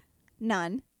 A,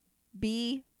 none.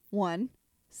 B, 1.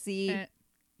 C, Eh,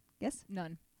 yes?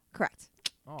 none. Correct.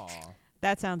 Aw.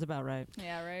 That sounds about right.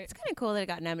 Yeah, right. It's kind of cool that it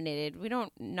got nominated. We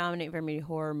don't nominate very many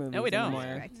horror movies we don't. anymore.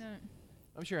 Correct. No.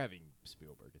 I'm sure having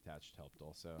Spielberg attached helped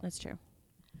also. That's true.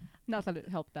 Not that it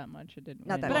helped that much. It didn't.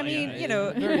 Not win. that But I much. mean, yeah, you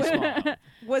know, very small.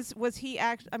 Was he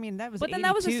act? I mean, that was. But then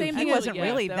that was the 82. same He thing as- wasn't yeah,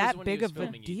 really that was that when he big was of a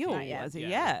filming deal, E.T. was it?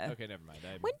 Yeah. Okay, never mind.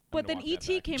 But then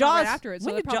E.T. came Jaws out right after it, so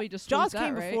when they did probably Ja- just Jaws squeezed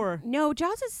came that, right? before. No,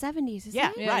 Jaws is 70s, isn't Yeah,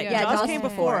 it? Yeah, right. yeah, Jaws Jaws came came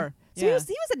before. So he was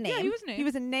a name. Yeah, he was named. He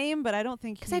was a name, but I don't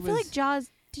think Because he I feel was- like Jaws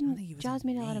think didn't. he was Jaws a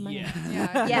made a lot of money. Yeah.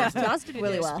 Yeah. Yes, Jaws did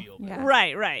really well. Spielberg. Yeah.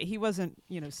 Right. He wasn't,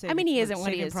 I mean, he isn't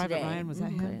what he Saving is Private today. Ryan, was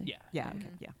that Mhm. him? Yeah. Yeah. Mhm. Okay.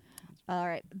 Yeah. All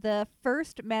right. The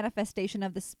first manifestation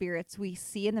of the spirits we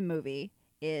see in the movie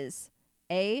is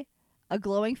A, a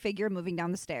glowing figure moving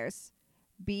down the stairs.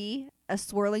 B, a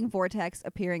swirling vortex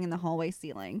appearing in the hallway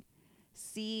ceiling.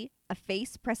 C, a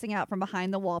face pressing out from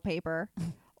behind the wallpaper.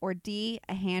 Or D,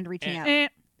 a hand reaching out. Eh.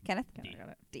 Kenneth? Okay, I got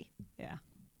it. D. Yeah.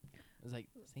 I was like,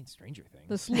 saying Stranger Things.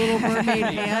 This little mermaid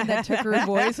hand that took her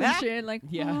voice and shit. Like,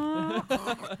 Yeah.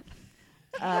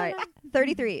 All right.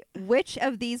 33. Which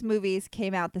of these movies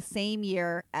came out the same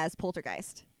year as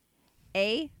Poltergeist?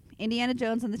 A, Indiana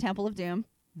Jones and the Temple of Doom.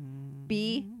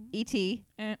 B, E.T.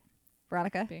 Eh.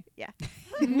 Veronica? B. Yeah.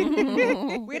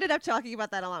 We ended up talking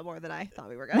about that a lot more than I thought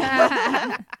we were going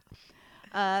to.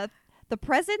 The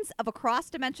presence of a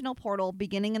cross-dimensional portal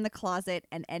beginning in the closet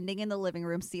and ending in the living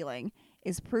room ceiling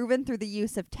is proven through the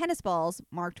use of tennis balls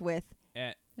marked with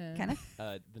Kenneth?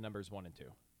 The numbers 1 and 2.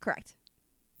 Correct.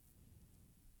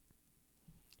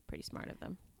 Pretty smart of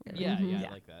them. Really. Yeah, Mhm. yeah, Yeah.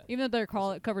 I like that. even though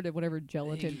they're covered in whatever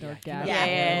gelatin or gas. Yeah,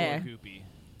 yeah,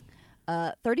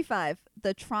 yeah. 35.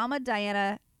 The trauma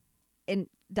Diane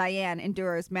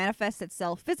endures manifests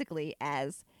itself physically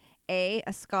as A,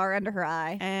 a scar under her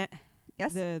eye. Eh,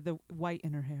 Yes? the white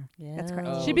in her hair. Yeah. That's correct.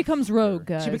 Oh, She becomes rogue,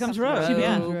 sure. guys. She becomes rogue. She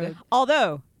yeah. becomes rogue.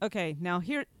 Although, okay, now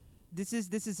here, this is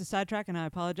a sidetrack, and I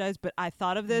apologize, but I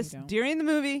thought of No, you this don't. during the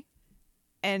movie,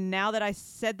 and now that I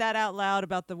said that out loud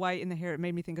about the white in the hair, it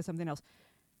made me think of something else.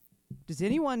 Does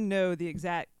anyone know the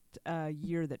exact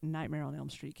year that Nightmare on Elm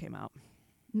Street came out?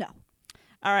 No.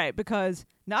 All right, because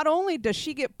not only does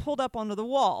she get pulled up onto the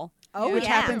wall, Oh, which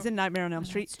yeah. happens in Nightmare on Elm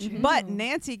Street, true. but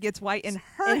Nancy gets white in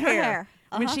her In her hair.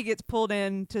 when Uh-huh. she gets pulled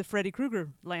into Freddy Krueger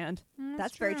land.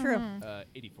 That's very true.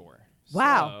 84.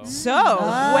 Wow. So, So,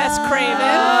 Wes Craven.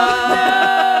 Oh.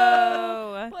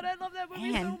 But I love that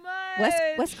movie Man. so much.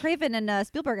 Wes Craven and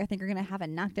Spielberg, I think, are gonna have a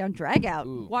knockdown drag out.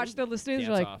 Ooh. Watch the listeners. Dance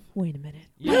You're like, off. wait a minute.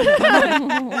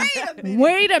 Yeah.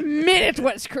 Wait a minute,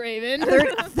 Wes Craven.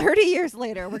 30 years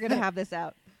later, we're gonna have this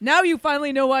out. Now you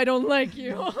finally know why I don't like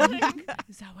you. Like,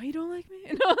 is that why you don't like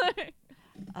me?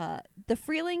 The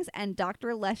Freelings and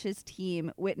Dr. Lesch's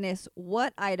team witness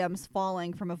what items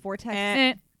falling from a vortex?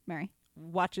 Eh. Mary,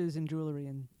 Watches and jewelry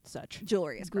and such.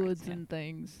 jewelry is correct. Goods and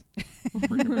things.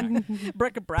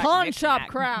 Bric-a-brac. Pawn shop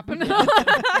knick-knack. crap.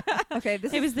 Okay,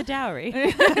 this It is was the dowry. the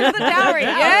dowry.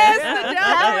 Yes, the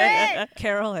dowry.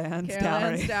 Carol Ann's Carol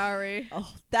Ann's dowry. dowry.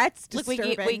 oh, that's Look,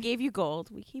 disturbing. we gave you gold.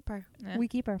 We keep her. Eh, We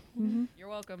keep her. Mm-hmm. You're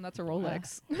welcome. That's a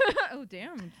Rolex. Oh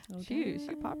damn. She's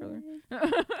popular.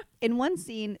 In one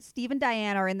scene, Steve and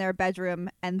Diane are in their bedroom,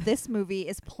 and this movie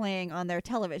is playing on their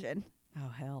television. Oh,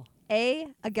 hell. A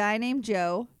guy named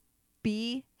Joe.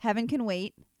 B, Heaven Can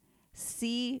Wait.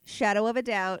 C, Shadow of a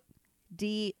Doubt.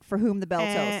 D, For Whom the Bell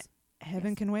Tolls.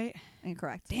 Heaven Yes. can wait.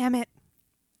 Incorrect. Damn it.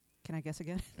 Can I guess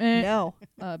again? No.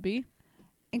 B.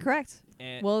 Incorrect.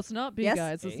 And Well, it's not B, Yes.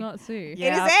 guys. It's A. not C. Yeah.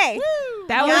 It is A.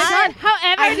 That Yeah. was God,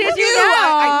 However, I did knew, you know?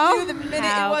 I knew the minute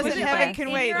How it wasn't could you Heaven think? Can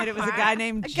In Wait your that it was a heart. guy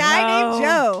named A guy named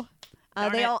Joe.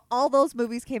 Darn They it. all those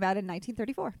movies came out in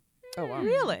 1934. Oh wow.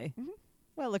 Really? Mhm.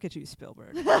 Well, look at you,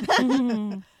 Spielberg.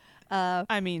 Uh,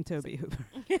 I mean, Toby Hooper.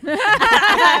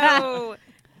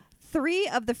 3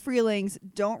 of the Freelings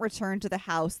don't return to the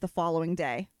house the following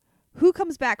day. Who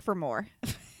comes back for more?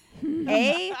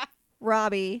 A,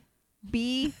 Robbie.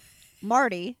 B,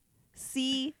 Marty.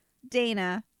 C,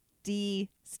 Dana. D,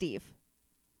 Steve.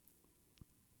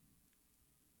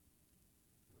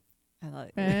 I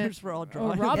like Eh. yours were all Oh,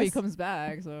 drawn. Robbie Yes. comes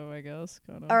back, so I guess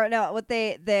kind of. Or no, what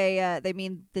they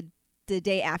mean the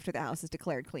day after the house is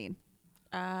declared clean.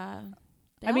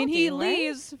 I mean, he eh?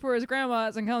 leaves for his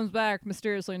grandma's and comes back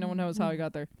mysteriously. No one knows how he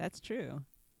got there. That's true.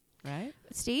 Right?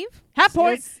 Steve? Half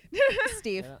point. It's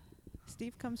Steve. Yeah.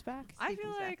 Steve comes back. I Steve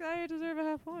feel comes back. like I deserve a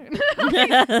half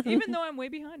point, even though I'm way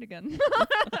behind again.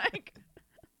 Like,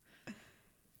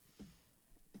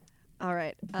 All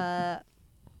right.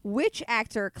 Which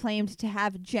actor claimed to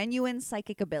have genuine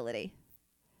psychic ability?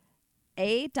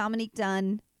 A, Dominique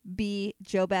Dunn. B,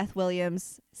 Jo Beth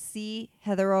Williams. C,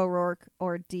 Heather O'Rourke.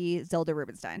 Or D, Zelda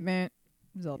Rubinstein. man,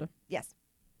 Zelda. Yes.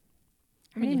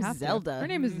 I mean, you name's have to. Zelda. Her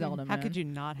name is Zelda. How man. could you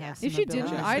not have Yeah. some If she ability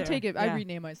didn't, there? I'd take it. I'd Yeah.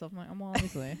 rename myself. I'm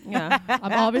obviously. Yeah.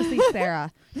 I'm obviously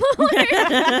Sarah.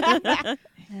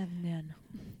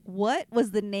 What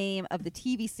was the name of the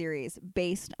TV series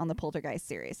based on the Poltergeist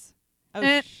series? Oh,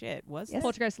 Eh. shit. Was Yes. it?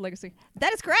 Poltergeist Legacy.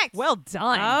 That is correct. Well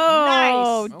done.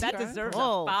 Oh, nice. That okay. deserves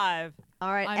Cool. a 5.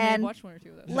 All right. I may and watch one or two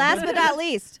of those. last but not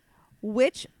least,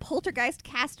 which Poltergeist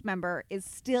cast member is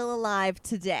still alive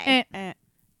today? Eh.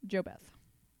 Joe Beth.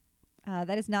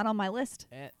 That is not on my list.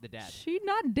 the dad. She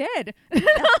not dead.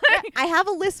 I have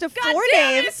a list of 4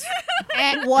 names,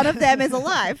 and one of them is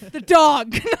alive. The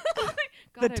dog.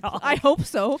 The God, dog. I hope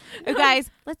so. You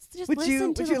guys, let's just Would listen you to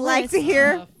would the you like list to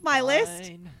hear my list?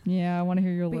 Fine. Yeah, I want to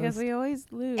hear your because list. we always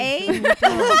lose.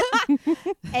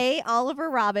 A, Oliver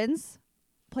Robbins,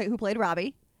 who played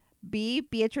Robbie. B,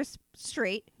 Beatrice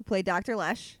Straight, who played Dr.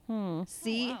 Lesh.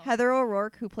 C, Heather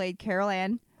O'Rourke, who played Carol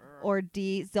Ann. Or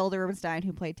D, Zelda Rubinstein,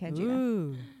 who played Tangina.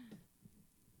 Ooh.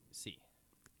 C.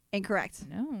 Incorrect.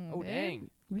 No. Oh babe. dang.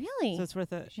 Really? So it's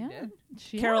worth it. Yeah. dead?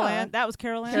 Carol Yeah. Ann. That was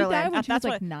Carol Ann? She Carol died Ann. when she was That's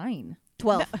like what- 9.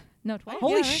 12. No, 12.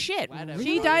 Holy Yeah. shit. Glad I She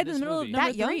remember died in this the middle of movie. number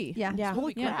That young? 3. Yeah. Yeah.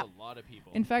 Holy Yeah. crap. A lot of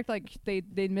people. In fact, like they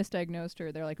misdiagnosed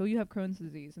her. They're like, "Oh, you have Crohn's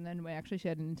disease," and then actually she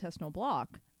had an intestinal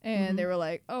block, and they were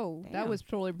like, "Oh, that Damn. was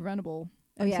totally preventable."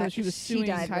 Oh, And yeah, so she was she suing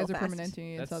died real Kaiser fast. Permanente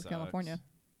in That South sucks. California.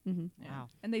 Mm-hmm. Yeah. Wow.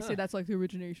 And they say Huh. that's like the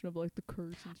origination of like the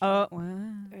curse. And Oh, stuff. wow.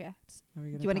 Oh, yeah. Are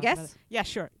we Do gonna you want to talk about guess? it? Yeah,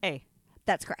 sure. A.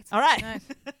 That's correct. All right. Nice,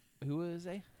 Who was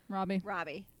A? Robbie.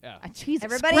 Robbie. Yeah. Jesus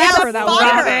Everybody Christ, else for that fought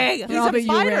one. her. He's Robbie, a you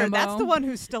fighter. Rambo. That's the one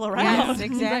who's still around. Yes, He's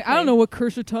exactly. like, I don't know what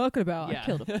curse you're talking about. Yeah. I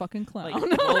killed a fucking clown. Like,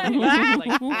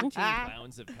 like 15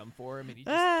 clowns have come for him, and he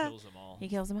just kills them all. He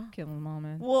kills them all. Killing them all,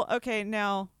 man. Well, okay,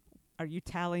 now, are you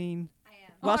tallying? I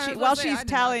am. While Oh, I she was while gonna say, I she's did not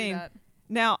do tallying, that.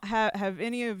 now have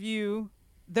any of you,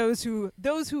 those who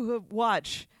have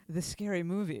watched the scary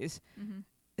movies, Mhm.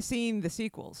 seen the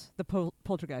sequels, the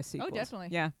Poltergeist sequels? definitely.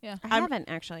 Yeah, Yeah, I I'm- haven't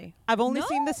actually. I've only No?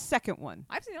 seen the second one,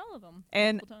 I've seen all of them.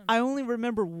 and multiple times. I only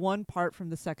remember one part from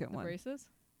the second The one. braces.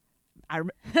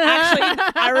 Actually,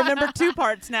 I remember 2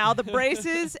 parts now: the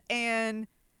braces and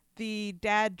the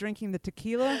dad drinking the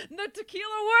tequila. The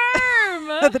tequila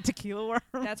worm. The tequila worm.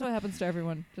 That's what happens to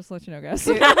everyone. Just to let you know, guys.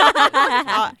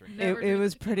 It, it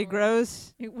was pretty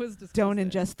gross. It was disgusting. Don't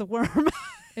ingest the worm.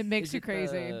 It makes Is you it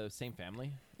crazy. the same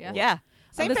family? Yeah. Yeah.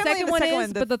 Same the family, second the one second is,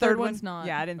 one, but the third one- one's not.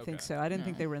 Yeah, I didn't think Okay. so. I didn't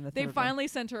think No. they were in the They third finally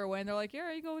sent her away, and they're like,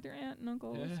 "Yeah, you go with your aunt and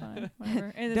uncle. It's fine, whatever."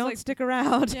 And one. it's Don't like, stick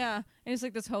around. yeah, and it's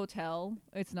like this hotel.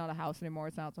 It's not a house anymore.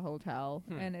 It's a hotel,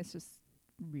 and it's just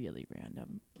really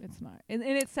random. It's not, and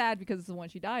it's sad because it's the one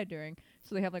she died during.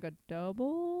 So they have like a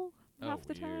double half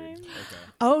the time. Okay.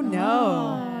 Oh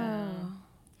no.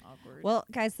 Awkward. Well,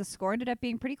 guys, the score ended up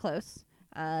being pretty close.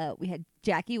 We had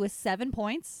Jackie with 7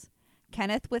 points,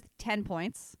 Kenneth with 10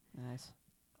 points. Nice.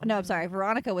 No, I'm sorry,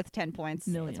 Veronica with 10 points.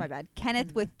 Million. That's my bad.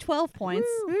 Kenneth with 12 points,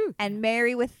 and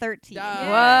Mary with 13. Whoa.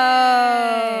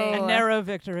 A narrow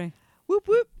victory. Whoop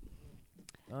whoop.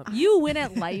 you win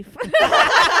at life.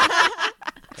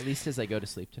 At least as I go to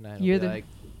sleep tonight, I'll You're be the- like,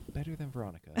 better than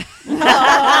Veronica.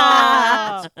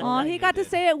 Oh, he got to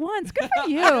say it once. Good for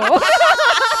you.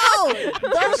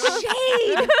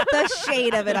 The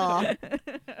shade of it all.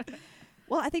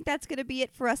 Well, I think that's going to be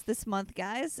it for us this month,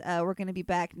 guys. We're going to be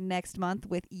back next month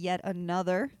with yet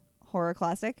another horror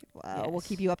classic. We'll Yes.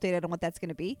 keep you updated on what that's going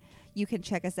to be. You can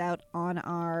check us out on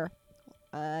our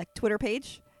Twitter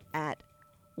page at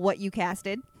What You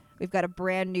Casted. We've got a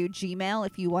brand new Gmail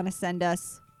if you want to send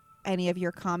us any of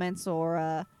your comments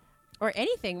or Or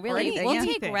anything, really. anything, We'll yeah. take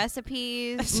Anything.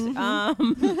 recipes.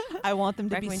 I want them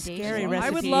to be Recommendations. scary I recipes.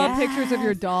 I would love pictures of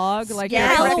your dog, like your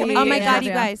Yes. puppy. Oh my Yeah. god,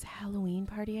 you guys. Halloween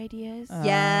party ideas.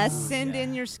 yes. Send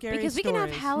in your scary because we can have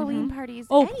stories. Halloween parties.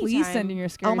 Oh, anytime. please send in your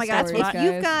scary Oh my God! stories, If guys.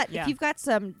 you've got Yeah. if you've got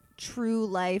some true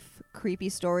life creepy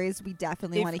stories, we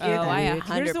definitely want to hear oh, them. I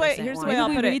Here's the way. 100% Here's the want way Maybe I'll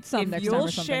we put read it. some If next time you'll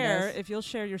or something, share, guys. if you'll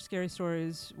share your scary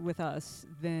stories with us,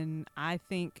 then I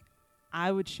think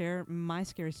I would share my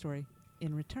scary story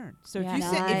in return. So Yeah. if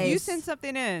you Nice. send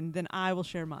something in, then I will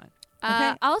share mine.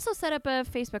 Okay. I'll also set up a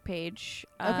Facebook page.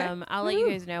 Okay. I'll let you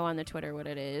guys know on the Twitter what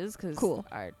it is because Cool.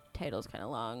 our title's kind of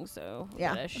long, so we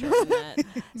Yeah. gotta shorten that.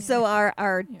 So our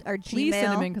Please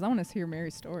send them Gmail. in because I want to hear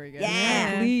Mary's story, guys.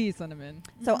 Yeah. Please send them in.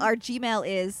 So our Gmail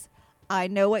is I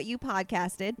know what you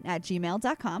podcasted at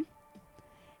gmail.com.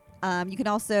 You can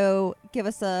also give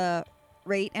us a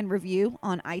rate and review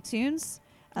on iTunes.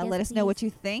 Yes, Let us know please. what you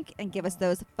think and give us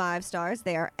those 5 stars.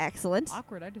 They are excellent.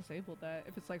 Awkward. I disabled that.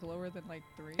 If it's like lower than like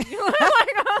 3.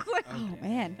 Oh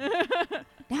man.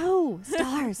 No,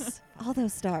 stars. All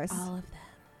those stars. All of them.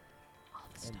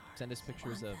 And send us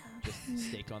pictures of just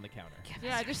steak on the counter.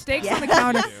 Yeah, just steaks Yeah. on the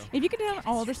counter. Do. If you could have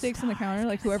all the steaks on the counter,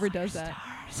 like whoever does that,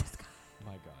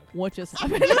 My God. what just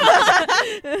happened?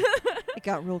 It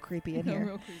got real creepy in here.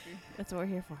 Real creepy. That's what we're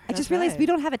here for. I just realized we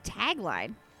don't have a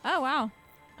tagline. Oh wow.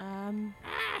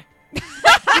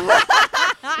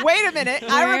 Wait a minute.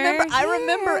 I We're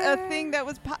remember a here. thing that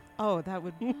was. That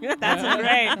would. That's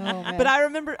great. Oh, man. But I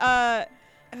remember.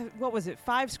 What was it?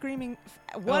 5 screaming.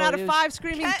 One Oh, out it of was 5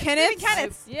 screaming Screaming Kenneths.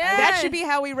 Kenneths. Yeah. That should be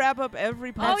how we wrap up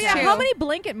every podcast. Oh yeah. True. How many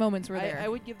blanket moments were I there?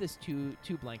 would give this two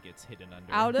blankets hidden under.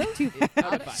 Out of two.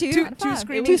 Out of 5. Two- out of two five.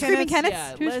 screaming Two screaming Kenneths?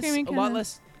 Kenneths? Yeah, Two screaming a lot Kenneths.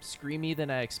 less screamy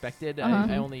than I expected. Uh-huh.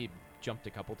 I only jumped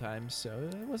a couple times, so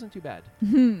it wasn't too bad.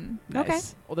 Hmm. Okay.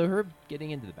 Although her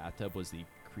getting into the bathtub was the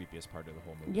creepiest part of the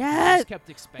whole movie. Yes. I just kept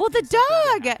expecting Well, the something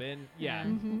to dog! happen. Yeah.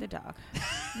 Mhm. The dog.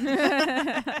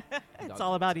 It's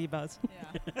all about e-buzz. Yeah.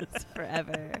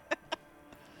 Forever.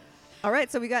 All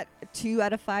right, so we got 2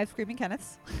 out of 5 screaming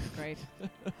Kenneths. Great.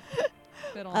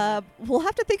 Fit on that. We'll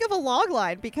have to think of a log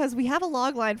line because we have a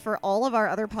log line for all of our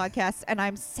other podcasts, and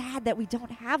I'm sad that we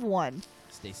don't have one.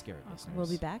 Stay scared, listeners. We'll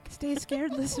be back. Stay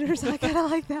scared, listeners. I kind of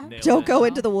like that. Nailed Don't it. go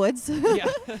into the woods. Yeah.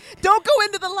 Don't go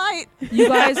into the light. You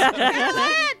guys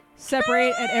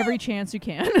separate at every chance you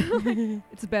can.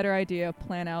 It's a better idea.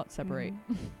 Plan out, separate.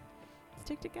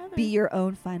 Stick together. Be your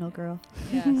own final girl.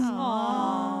 Yes.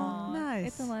 Aww. Nice.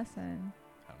 It's a lesson.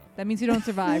 I don't know. That means you don't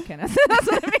survive, Kenneth. That's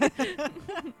what it means.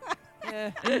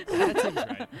 Yeah, that seems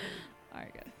right. All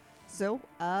right, good. So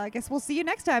I guess we'll see you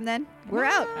next time then. We're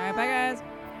out. All right, bye, guys.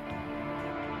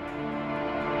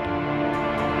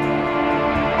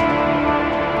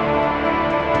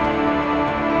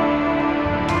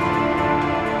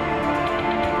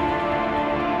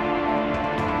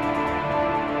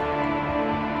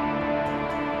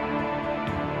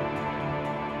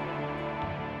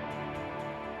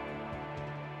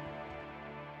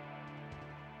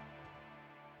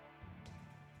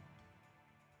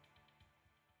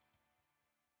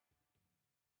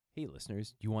 Hey,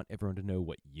 listeners, do you want everyone to know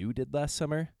what you did last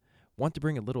summer? Want to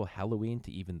bring a little Halloween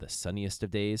to even the sunniest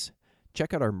of days?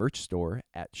 Check out our merch store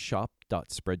at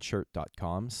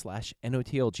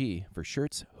shop.spreadshirt.com/NOTLG for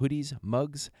shirts, hoodies,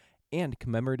 mugs, and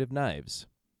commemorative knives.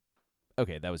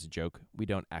 Okay, that was a joke. We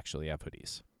don't actually have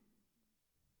hoodies.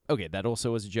 Okay, that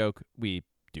also was a joke. We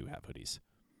do have hoodies.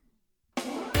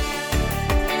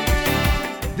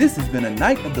 This has been a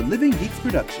Night of the Living Geeks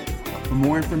production. For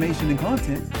more information and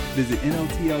content, visit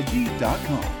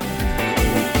NOTLG.com.